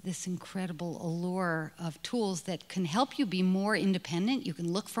with this incredible allure of tools that can help you be more independent. You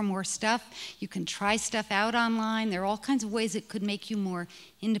can look for more stuff. You can try stuff out online. There are all kinds of ways it could make you more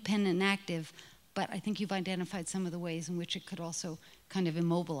independent and active, but I think you've identified some of the ways in which it could also kind of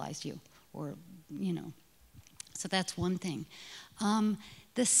immobilize you or, So that's one thing.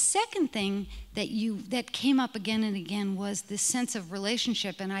 The second thing that came up again and again was this sense of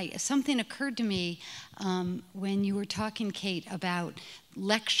relationship, and something occurred to me when you were talking, Kate, about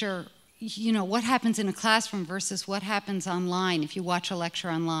lecture. What happens in a classroom versus what happens online if you watch a lecture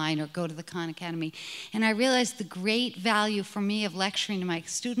online or go to the Khan Academy. And I realized the great value for me of lecturing to my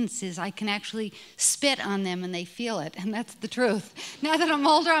students is I can actually spit on them and they feel it, and that's the truth. Now that I'm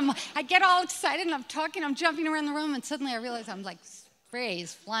older, I get all excited and I'm talking, I'm jumping around the room, and suddenly I realize I'm like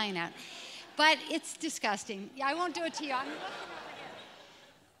sprays flying out. But it's disgusting. I won't do it to you.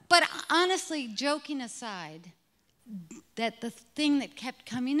 But honestly, joking aside, that the thing that kept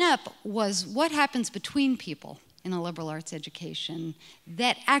coming up was what happens between people in a liberal arts education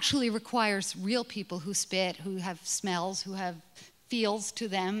that actually requires real people who spit, who have smells, who have feels to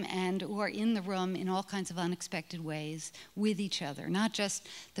them, and who are in the room in all kinds of unexpected ways with each other, not just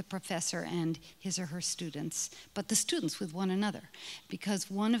the professor and his or her students, but the students with one another. Because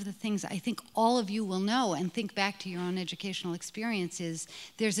one of the things I think all of you will know, and think back to your own educational experience, is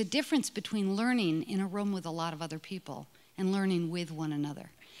there's a difference between learning in a room with a lot of other people and learning with one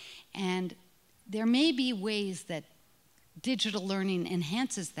another. And there may be ways that digital learning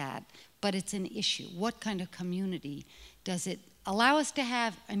enhances that, but it's an issue. What kind of community does it allow us to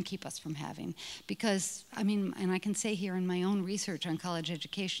have and keep us from having? Because, I mean, and I can say here in my own research on college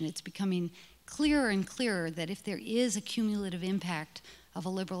education, it's becoming clearer and clearer that if there is a cumulative impact of a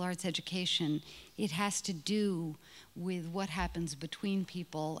liberal arts education, it has to do with what happens between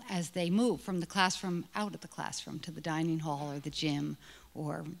people as they move from the classroom, out of the classroom, to the dining hall or the gym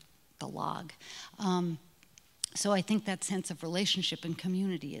or the log. So I think that sense of relationship and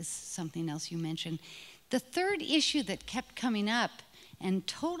community is something else you mentioned. The third issue that kept coming up and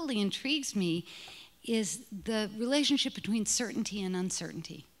totally intrigues me is the relationship between certainty and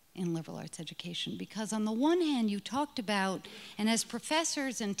uncertainty in liberal arts education. Because on the one hand, you talked about, and as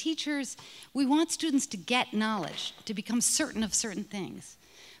professors and teachers, we want students to get knowledge, to become certain of certain things.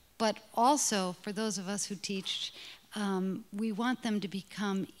 But also, for those of us who teach, we want them to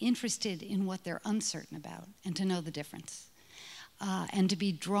become interested in what they're uncertain about and to know the difference. And to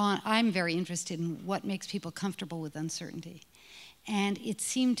be drawn, I'm very interested in what makes people comfortable with uncertainty. And it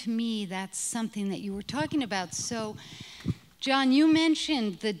seemed to me that's something that you were talking about. So, John, you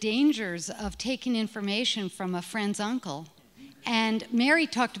mentioned the dangers of taking information from a friend's uncle. And Mary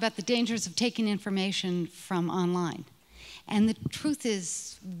talked about the dangers of taking information from online. And the truth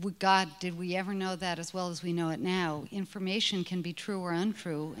is, God, did we ever know that as well as we know it now? Information can be true or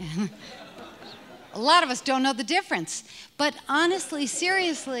untrue. And a lot of us don't know the difference. But honestly,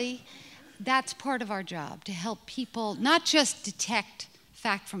 seriously, that's part of our job, to help people not just detect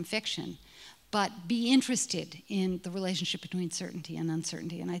fact from fiction, but be interested in the relationship between certainty and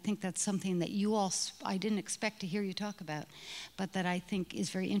uncertainty. And I think that's something that you all, I didn't expect to hear you talk about, but that I think is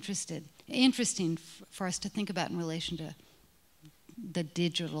very interesting for us to think about in relation to the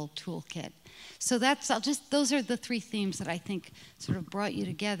digital toolkit. So those are the three themes that I think sort of brought you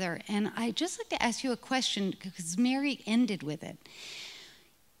together. And I'd just like to ask you a question, because Mary ended with it.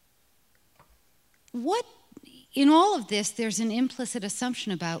 In all of this, there's an implicit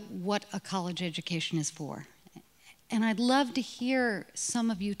assumption about what a college education is for. And I'd love to hear some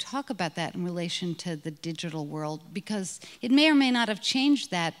of you talk about that in relation to the digital world, because it may or may not have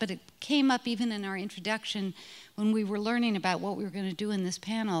changed that, but it came up even in our introduction when we were learning about what we were going to do in this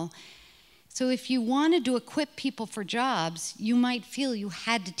panel. So if you wanted to equip people for jobs, you might feel you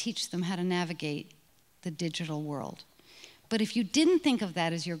had to teach them how to navigate the digital world. But if you didn't think of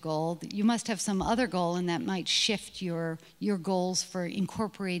that as your goal, you must have some other goal, and that might shift your goals for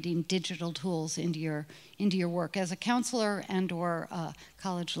incorporating digital tools into your work as a counselor and or a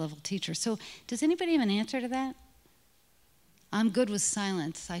college level teacher. So does anybody have an answer to that? I'm good with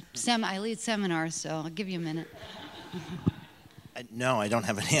silence. I lead seminars, so I'll give you a minute. No, I don't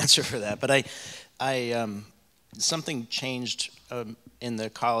have an answer for that, but something changed in the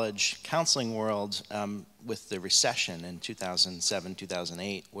college counseling world with the recession in 2007,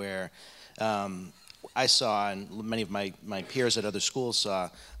 2008, where I saw, and many of my peers at other schools saw,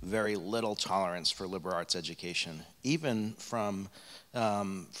 very little tolerance for liberal arts education, even from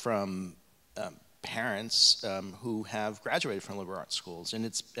parents who have graduated from liberal arts schools. And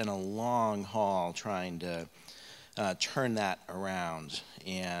it's been a long haul trying to turn that around.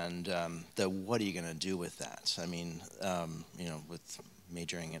 And what are you going to do with that? I mean, with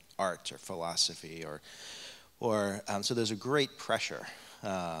majoring in art or philosophy or so there's a great pressure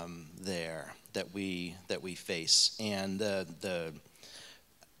there that we face. And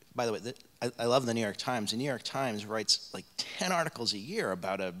by the way, I love the New York Times. The New York Times writes like 10 articles a year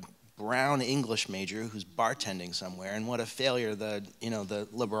about a brown English major who's bartending somewhere and what a failure the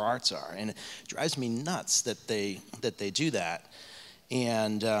liberal arts are. And it drives me nuts that they do that.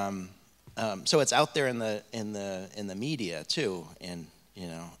 And so it's out there in the media too. And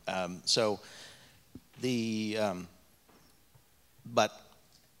but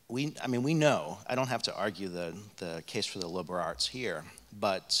we know, I don't have to argue the case for the liberal arts here,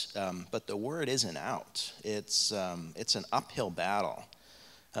 but the word isn't out. It's an uphill battle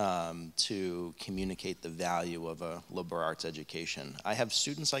to communicate the value of a liberal arts education. I have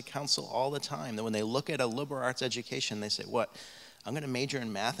students I counsel all the time that when they look at a liberal arts education, they say, "What? I'm going to major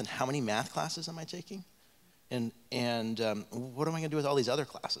in math, and how many math classes am I taking? And what am I going to do with all these other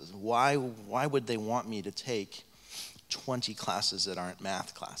classes? Why would they want me to take 20 classes that aren't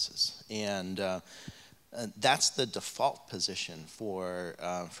math classes?" And that's the default position for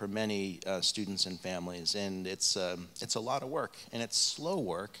many students and families, and it's a lot of work, and it's slow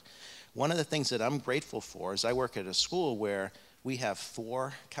work. One of the things that I'm grateful for is I work at a school where we have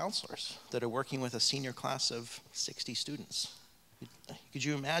 4 counselors that are working with a senior class of 60 students. Could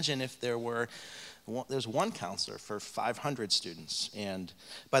you imagine if there were there's one counselor for 500 students. And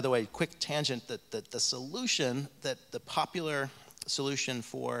by the way, quick tangent, that the solution, that the popular solution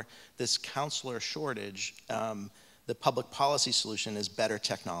for this counselor shortage, the public policy solution is better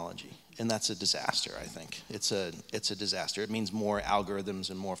technology. And that's a disaster, I think. It's a disaster. It means more algorithms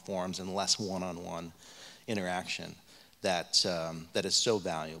and more forms and less one-on-one interaction that is so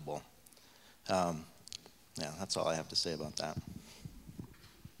valuable. Yeah, that's all I have to say about that.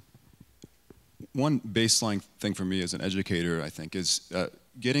 One baseline thing for me as an educator, I think, is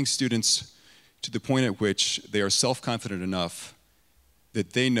getting students to the point at which they are self-confident enough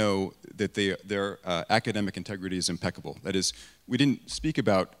that they know that their academic integrity is impeccable. That is, we didn't speak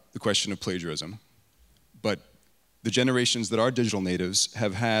about the question of plagiarism, but the generations that are digital natives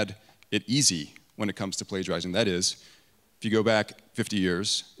have had it easy when it comes to plagiarizing. That is, if you go back 50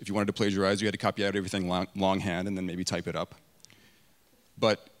 years, if you wanted to plagiarize, you had to copy out everything longhand and then maybe type it up.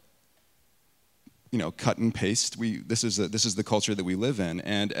 But you know, cut and paste. This is the culture that we live in.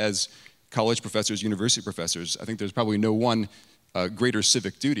 And as college professors, university professors, I think there's probably no one greater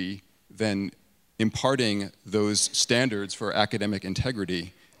civic duty than imparting those standards for academic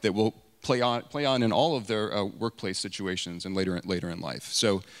integrity that will play on in all of their workplace situations and later in life.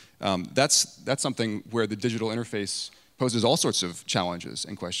 So that's something where the digital interface poses all sorts of challenges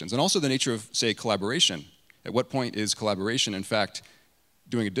and questions. And also the nature of, say, collaboration. At what point is collaboration, in fact,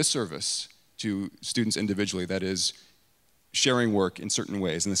 doing a disservice to students individually, that is, sharing work in certain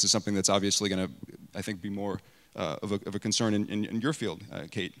ways? And this is something that's obviously going to, I think, be more of a concern in your field,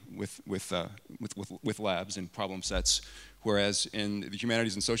 Kate, with labs and problem sets, whereas in the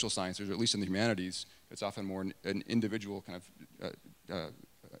humanities and social sciences, or at least in the humanities, it's often more an individual kind of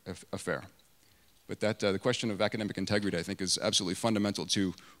affair. But the question of academic integrity, I think, is absolutely fundamental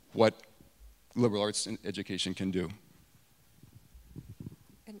to what liberal arts education can do.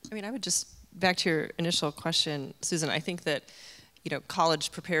 And, I mean, I would just, back to your initial question, Susan, I think that, you know,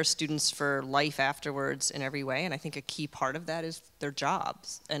 college prepares students for life afterwards in every way, and I think a key part of that is their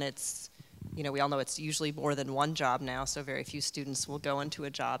jobs. And it's, you know, we all know it's usually more than one job now, so very few students will go into a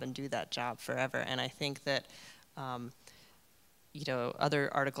job and do that job forever. And I think that, you know, other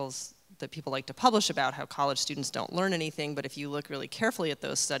articles that people like to publish about how college students don't learn anything, but if you look really carefully at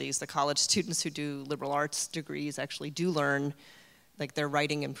those studies, the college students who do liberal arts degrees actually do learn, like their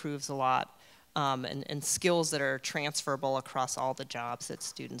writing improves a lot, and skills that are transferable across all the jobs that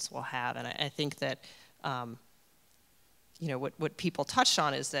students will have. And I think that, you know, what people touched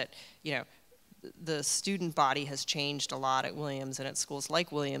on is that, you know, the student body has changed a lot at Williams and at schools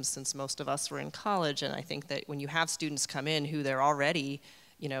like Williams since most of us were in college. And I think that when you have students come in who they're already,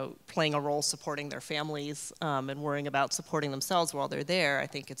 you know, playing a role supporting their families and worrying about supporting themselves while they're there, I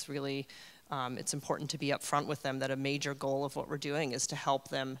think it's really, it's important to be upfront with them that a major goal of what we're doing is to help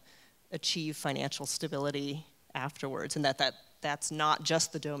them achieve financial stability afterwards, and that's not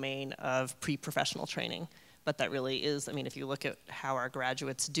just the domain of pre-professional training, but that really is, I mean, if you look at how our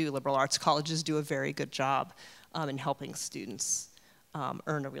graduates do, liberal arts colleges do a very good job in helping students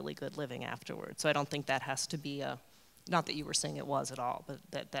earn a really good living afterwards. So I don't think that has to be a, not that you were saying it was at all,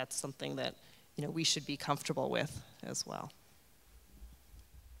 but that's something that, you know, we should be comfortable with as well.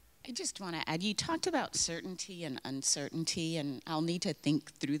 I just want to add, you talked about certainty and uncertainty, and I'll need to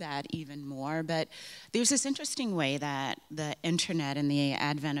think through that even more, but there's this interesting way that the internet and the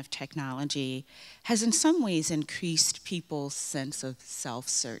advent of technology has in some ways increased people's sense of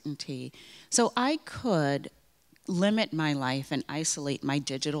self-certainty. So I could limit my life and isolate my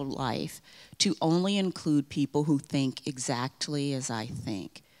digital life to only include people who think exactly as I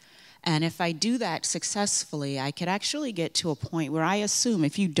think. And if I do that successfully, I could actually get to a point where I assume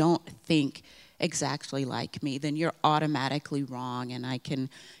if you don't think exactly like me, then you're automatically wrong, and I can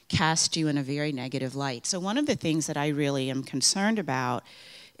cast you in a very negative light. So one of the things that I really am concerned about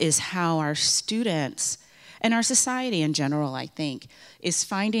is how our students, and our society in general, I think, is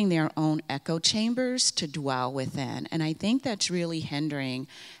finding their own echo chambers to dwell within. And I think that's really hindering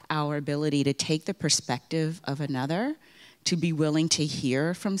our ability to take the perspective of another, to be willing to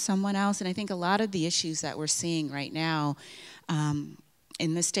hear from someone else. And I think a lot of the issues that we're seeing right now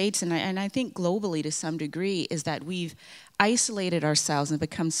in the States, and I think globally to some degree, is that we've isolated ourselves and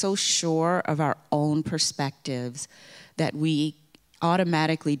become so sure of our own perspectives that we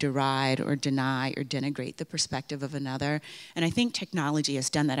automatically deride or deny or denigrate the perspective of another. And I think technology has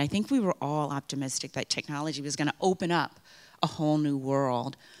done that. I think we were all optimistic that technology was going to open up a whole new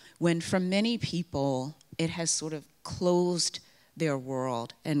world, when for many people, it has sort of closed their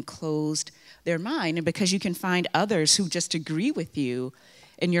world and closed their mind. And because you can find others who just agree with you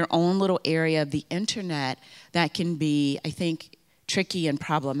in your own little area of the internet, that can be, I think, tricky and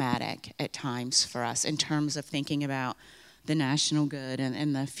problematic at times for us in terms of thinking about the national good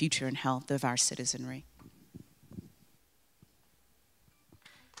and the future and health of our citizenry.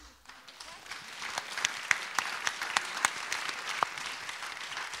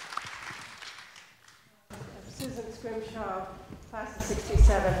 Susan Scrimshaw, class of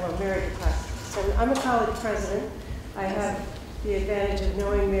 67, well, married to class of 67. I'm a college president. I have the advantage of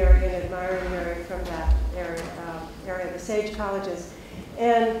knowing Mary and admiring Mary from that area, the Sage colleges.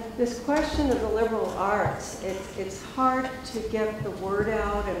 And this question of the liberal arts, it's hard to get the word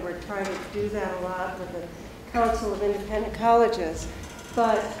out, and we're trying to do that a lot with the Council of Independent Colleges.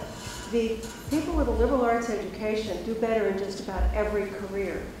 But the people with a liberal arts education do better in just about every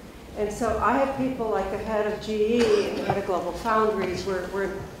career. And so I have people like the head of GE and the head of Global Foundries, we're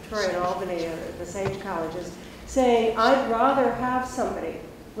in Troy and Albany at the Sage colleges, saying, I'd rather have somebody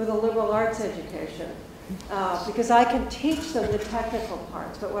with a liberal arts education because I can teach them the technical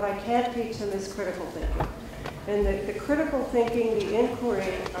parts, but what I can't teach them is critical thinking. And the critical thinking, the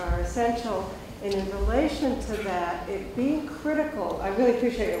inquiry are essential. And in relation to that, being critical, I really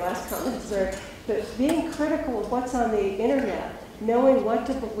appreciate your last comment, sir, but being critical of what's on the internet, knowing what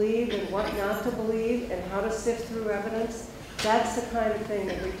to believe and what not to believe and how to sift through evidence, that's the kind of thing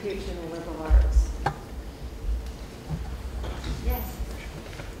that we teach in the liberal arts. Yes.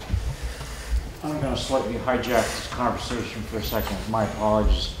 I'm going to slightly hijack this conversation for a second. My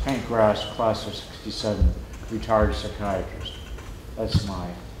apologies. Hank Grass, class of 67, retired psychiatrist. That's my,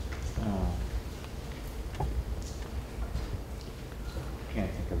 can't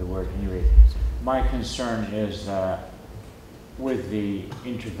think of the word. Anyway, my concern is that with the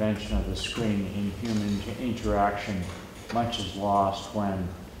intervention of the screen in human interaction, much is lost when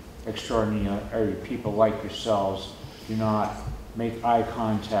extraordinary people like yourselves do not make eye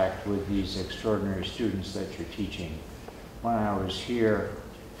contact with these extraordinary students that you're teaching. When I was here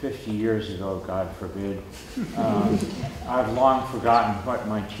 50 years ago, God forbid, I've long forgotten what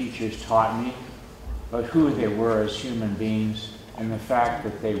my teachers taught me, but who they were as human beings, and the fact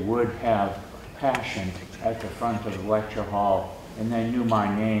that they would have passion at the front of the lecture hall, and they knew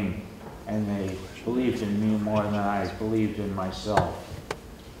my name, and they believed in me more than I believed in myself.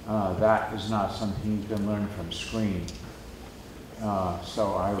 That is not something you can learn from screen.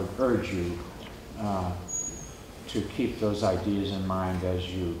 So I would urge you to keep those ideas in mind as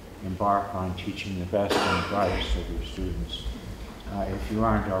you embark on teaching the best and brightest of your students. If you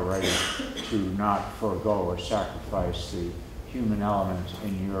aren't already, to not forego or sacrifice the human element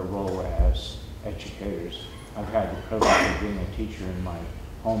in your role as educators. I've had the privilege of being a teacher in my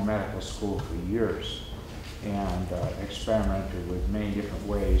home medical school for years and experimented with many different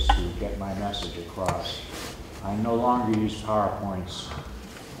ways to get my message across. I no longer use PowerPoints.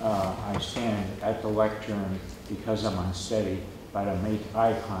 I stand at the lectern because I'm unsteady, but I make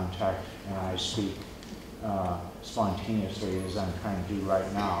eye contact and I speak spontaneously, as I'm trying to do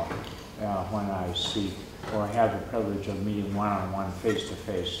right now when I speak, or I have the privilege of meeting one-on-one,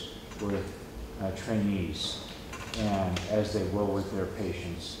 face-to-face with trainees, and as they will with their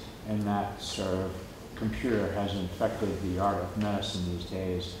patients. And that sort of computer has infected the art of medicine these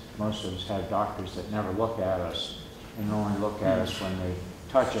days. Most of us have doctors that never look at us and only look at us when they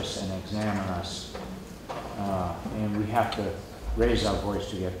touch us and examine us. And we have to raise our voice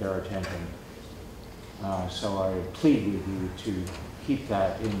to get their attention. So I plead with you to keep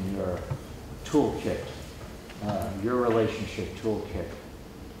that in your toolkit, your relationship toolkit.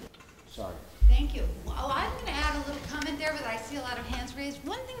 Sorry. Thank you. Well, I'm going to add a little comment there, but I see a lot of hands raised.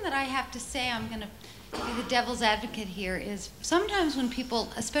 One thing that I have to say, I'm going to be the devil's advocate here, is sometimes when people,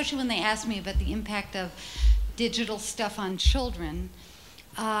 especially when they ask me about the impact of digital stuff on children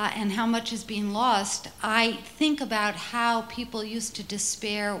and how much is being lost, I think about how people used to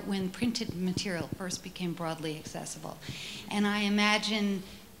despair when printed material first became broadly accessible. And I imagine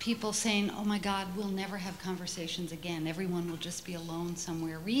people saying, oh my God, we'll never have conversations again. Everyone will just be alone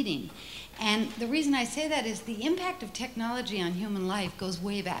somewhere reading. And the reason I say that is the impact of technology on human life goes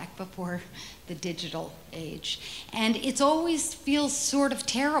way back before the digital age. And it always feels sort of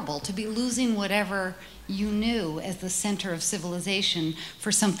terrible to be losing whatever you knew as the center of civilization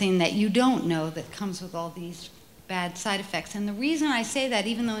for something that you don't know that comes with all these bad side effects. And the reason I say that,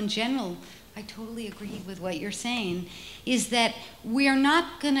 even though in general I totally agree with what you're saying, is that we are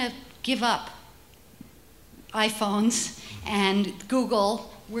not going to give up iPhones and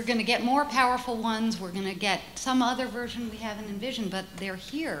Google. We're going to get more powerful ones. We're going to get some other version we haven't envisioned, but they're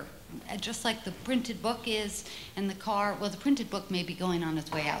here, just like the printed book is, and the car. Well, the printed book may be going on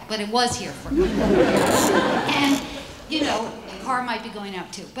its way out, but it was here for me. And, you know, the car might be going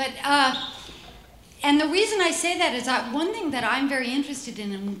out too. But And the reason I say that is one thing that I'm very interested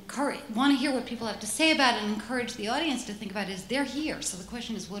in and want to hear what people have to say about it and encourage the audience to think about is they're here. So the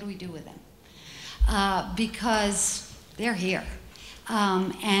question is, what do we do with them? Because they're here.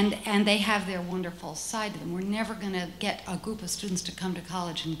 And they have their wonderful side to them. We're never going to get a group of students to come to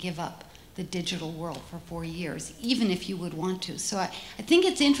college and give up the digital world for 4 years, even if you would want to. So I think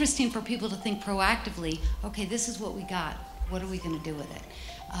it's interesting for people to think proactively, okay, this is what we got. What are we going to do with it?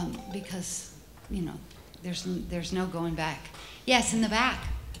 Because, you know, there's no going back. Yes, in the back.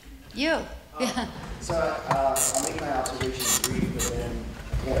 You. So I'll make my observations brief, but then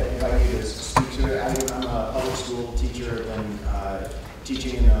invite you to speak to it. I'm a public school teacher. I've been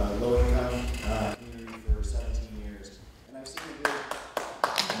teaching in a low-income community for 17 years, and I've seen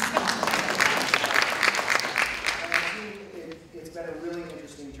it's been a really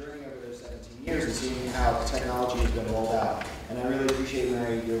interesting journey over those 17 years and seeing how technology has been rolled out. And I really appreciate,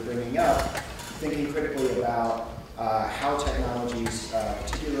 Mary, you're bringing up thinking critically about how technologies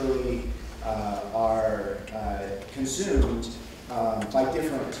particularly are consumed by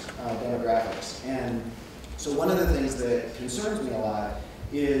different demographics. And so one of the things that concerns me a lot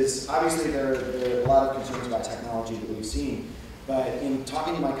is, obviously there are a lot of concerns about technology that we've seen, but in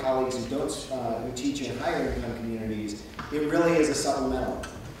talking to my colleagues who teach in higher income communities, it really is a supplemental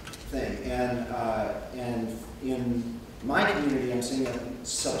thing. And in my community, I'm seeing it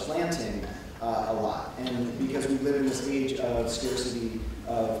supplanting a lot. And because we live in this age of scarcity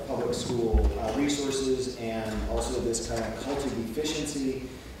of public school resources and also this kind of cult of efficiency,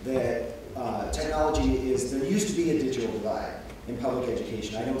 that technology is, there used to be a digital divide in public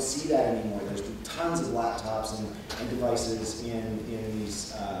education. I don't see that anymore. There's tons of laptops and devices in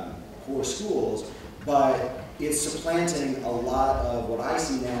these core schools, but it's supplanting a lot of what I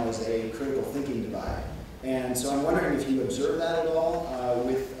see now as a critical thinking divide. And so I'm wondering if you observe that at all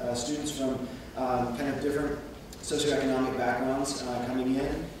with students from kind of different socioeconomic backgrounds coming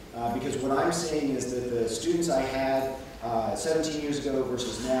in, because what I'm seeing is that the students I had 17 years ago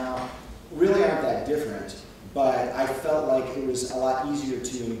versus now really aren't that different, but I felt like it was a lot easier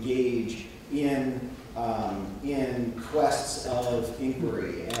to engage in quests of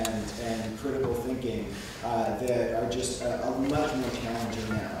inquiry and critical thinking that are just much more challenging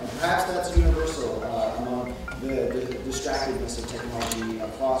now. And perhaps that's universal among the distractedness of technology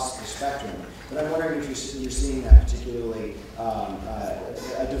across the spectrum. But I'm wondering if you're seeing that particularly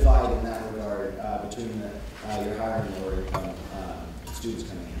a divide in that regard between your higher and lower income students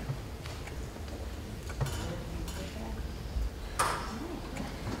coming in.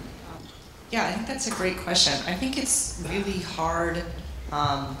 Yeah, I think that's a great question. I think it's really hard.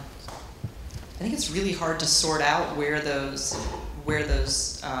 I think it's really hard to sort out where those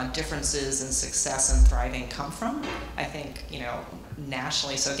differences in success and thriving come from. I think, you know,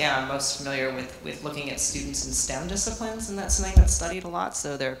 nationally. So again, I'm most familiar with looking at students in STEM disciplines, and that's something that's studied a lot.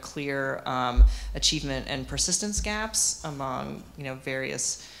 So there are clear achievement and persistence gaps among, you know,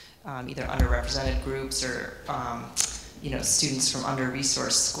 various either underrepresented groups or you know, students from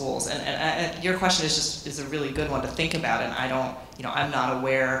under-resourced schools. And your question is a really good one to think about, and I don't, you know, I'm not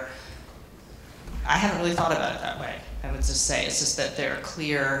aware, I haven't really thought about it that way, I would just say. It's just that there are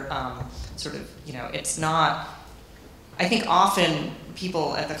clear sort of, you know, it's not, I think often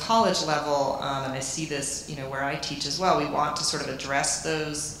people at the college level, and I see this, you know, where I teach as well, we want to sort of address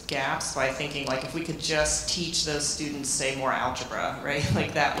those gaps by thinking, like, if we could just teach those students, say, more algebra, right?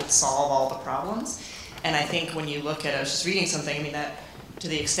 Like, that would solve all the problems. And I think when you look at, I was just reading something, I mean, that to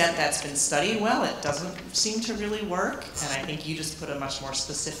the extent that's been studied well, it doesn't seem to really work. And I think you just put a much more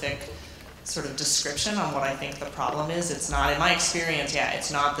specific sort of description on what I think the problem is. It's not, in my experience, yeah,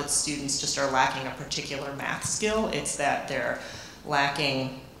 it's not that students just are lacking a particular math skill. It's that they're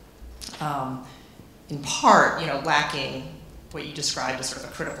lacking, in part, you know, lacking what you described as sort of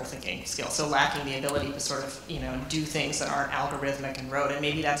a critical thinking skill. So lacking the ability to sort of, you know, do things that aren't algorithmic and rote. And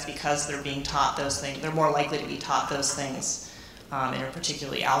maybe that's because they're being taught those things, they're more likely to be taught those things in a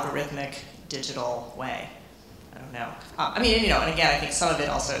particularly algorithmic, digital way. I don't know. I mean, you know, and again, I think some of it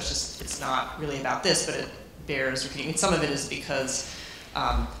also is just, it's not really about this, but it bears repeating. I mean, some of it is because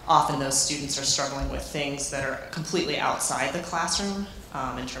often those students are struggling with things that are completely outside the classroom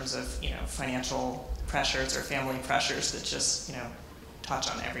in terms of, you know, financial pressures or family pressures that just, you know, touch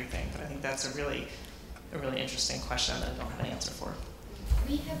on everything. But I think that's a really interesting question that I don't have an answer for.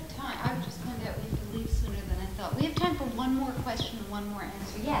 We have time. I would just find out we have to leave sooner than I thought. We have time for one more question and one more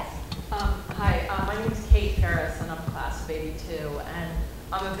answer. Yes. Hi, my name is Kate Harris, and I'm a class of '82, and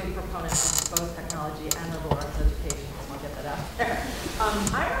I'm a big proponent of both technology and liberal arts education as much to get that out there.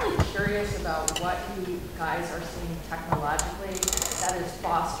 I'm really curious about what you guys are seeing technologically that is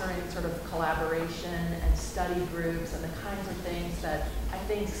fostering sort of collaboration and study groups and the kinds of things that I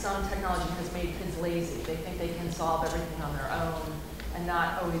think some technology has made kids lazy. They think they can solve everything on their own and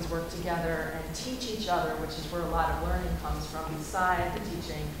not always work together and teach each other, which is where a lot of learning comes from beside the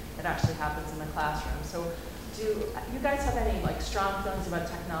teaching that actually happens in the classroom. So do you guys have any like strong feelings about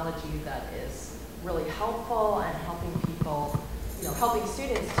technology that is really helpful and helping people, you know, helping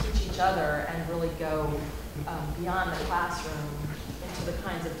students teach each other and really go beyond the classroom into the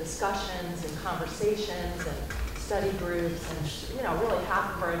kinds of discussions and conversations and study groups, and you know, really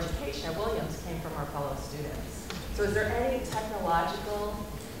half of our education at Williams came from our fellow students. So is there any technological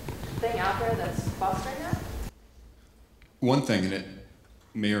thing out there that's fostering that? One thing, and it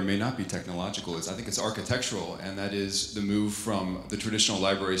may or may not be technological, is I think it's architectural, and that is the move from the traditional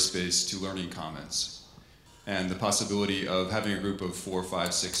library space to learning commons. And the possibility of having a group of 4,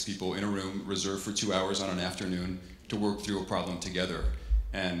 5, 6 people in a room reserved for 2 hours on an afternoon to work through a problem together.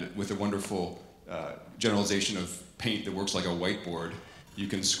 And with a wonderful generalization of paint that works like a whiteboard, you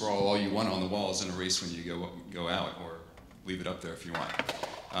can scrawl all you want on the walls and erase when you go out, or leave it up there if you want.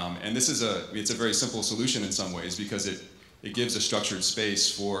 And this is it's a very simple solution in some ways, because it gives a structured space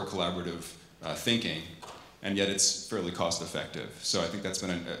for collaborative thinking, and yet it's fairly cost effective. So I think that's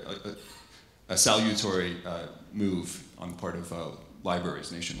been a salutary move on the part of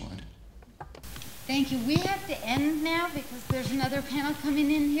libraries nationwide. Thank you. We have to end now because there's another panel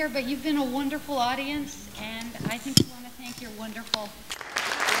coming in here, but you've been a wonderful audience, and I think we want to thank your wonderful